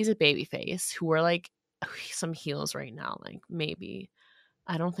think Cody's a babyface who are like some heels right now. Like maybe,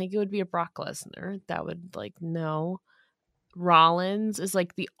 I don't think it would be a Brock Lesnar. That would like, no. Rollins is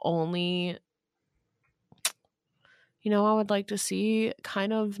like the only, I would like to see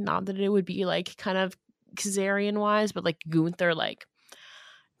kind of, not that it would be like kind of Kazarian wise, but like Gunther like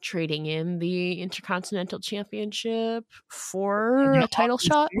trading in the Intercontinental Championship for a title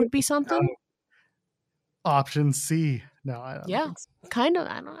shot would be something. Option C. No, I don't think so. Kind of.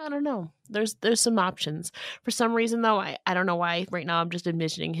 I don't know. There's some options. For some reason though, I don't know why right now I'm just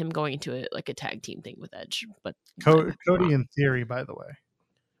envisioning him going into it like a tag team thing with Edge. But Cody in theory, by the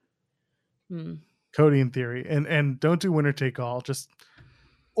way. Cody in theory. And don't do winner take all,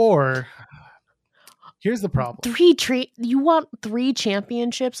 or here's the problem. You want 3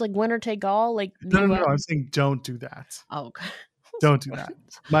 championships, like winner take all? Like no. I'm saying don't do that. Oh, okay. Don't do that.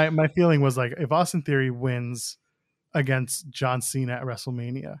 My feeling was like if Austin Theory wins against John Cena at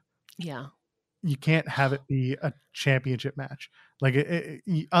WrestleMania, you can't have it be a championship match. Like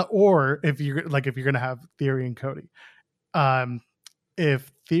or if you're gonna have Theory and Cody,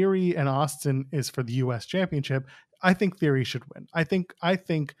 if Theory and Austin is for the U.S. Championship, I think Theory should win. I think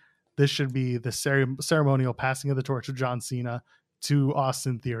this should be the ceremonial passing of the torch of John Cena to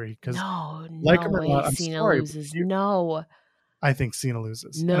Austin Theory, because no way Cena loses. No, I think Cena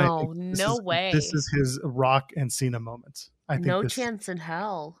loses. No way. This is his Rock and Cena moment. I think no chance in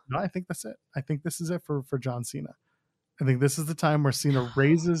hell. No, I think that's it. I think this is it for John Cena. I think this is the time where Cena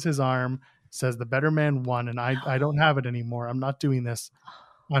raises his arm, says the better man won, and I don't have it anymore. I'm not doing this.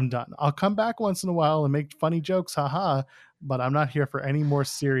 I'm done. I'll come back once in a while and make funny jokes, haha, but I'm not here for any more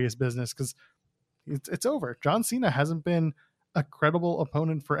serious business because it's over. John Cena hasn't been a credible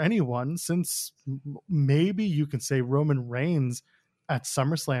opponent for anyone since maybe you can say Roman Reigns at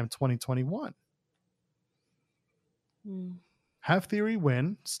SummerSlam 2021. Have Theory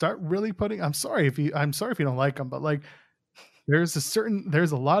win. Start really putting. I'm sorry if you don't like him, but like there's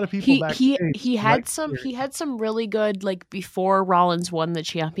a lot of people he had some really good, like before Rollins won the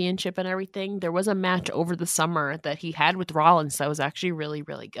championship and everything, there was a match over the summer that he had with Rollins that was actually really,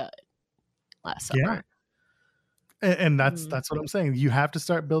 really good last summer. And that's what I'm saying. You have to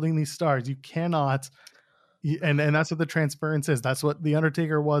start building these stars. You cannot, and that's what the transference is. That's what the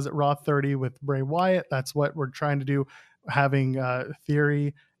Undertaker was at Raw 30 with Bray Wyatt. That's what we're trying to do, having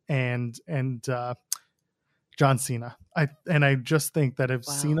Theory and John Cena. I just think that if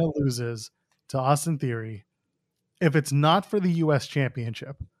Cena loses to Austin Theory, if it's not for the US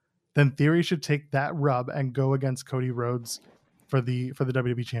Championship, then Theory should take that rub and go against Cody Rhodes for the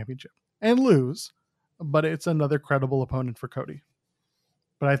WWE Championship and lose. But it's another credible opponent for Cody.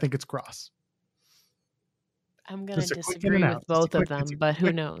 But I think it's Cross. I'm going to disagree with both of them, but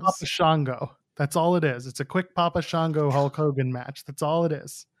who knows? Papa Shango. That's all it is. It's a quick Papa Shango Hulk Hogan match. That's all it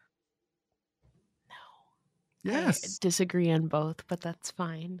is. No. Yes. I disagree on both, but that's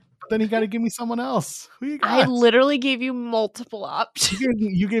fine. But then you got to give me someone else. Who you got? I literally gave you multiple options.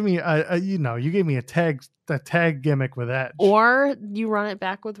 You gave me a tag gimmick with Edge. Or you run it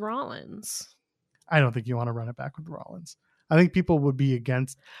back with Rollins. I don't think you want to run it back with Rollins. I think people would be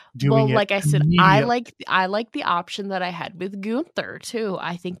against doing it. Like I said, I like the option that I had with Gunther too.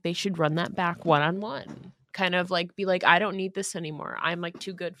 I think they should run that back 1-on-1. Kind of like be like, I don't need this anymore. I'm like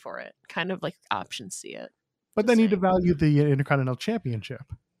too good for it. Kind of like option see it. But then you devalue the Intercontinental Championship.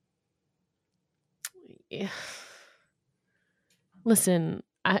 Yeah. Listen,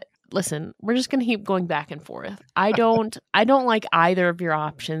 we're just gonna keep going back and forth. I don't like either of your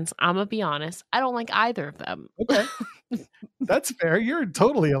options. I'm gonna be honest. I don't like either of them. Okay. That's fair. You're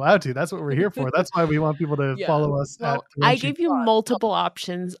totally allowed to. That's what we're here for. That's why we want people to follow us. Well, I gave you multiple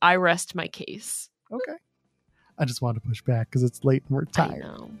options. I rest my case. Okay. I just wanted to push back because it's late and we're tired. I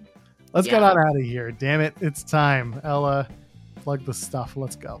know. Let's get on out of here. Damn it. It's time. Ella, plug the stuff.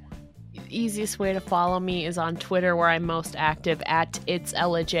 Let's go. The easiest way to follow me is on Twitter, where I'm most active at It's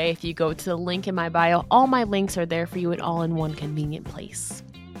Ella J. If you go to the link in my bio, all my links are there for you, all in one convenient place.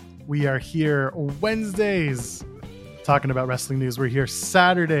 We are here Wednesdays talking about wrestling news. We're here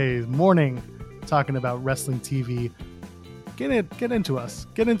Saturday morning talking about wrestling TV. Get into us.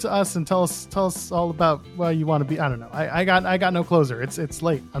 Get into us and tell us all about why you want to be. I don't know. I got no closer. It's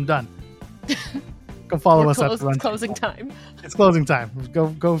late. I'm done. Go follow us at the run. It's closing time. It's closing time.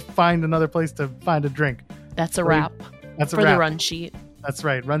 Go find another place to find a drink. That's a wrap. That's a for wrap. The run sheet. That's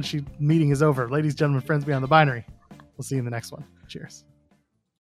right. Run sheet meeting is over. Ladies, gentlemen, friends beyond the binary. We'll see you in the next one. Cheers.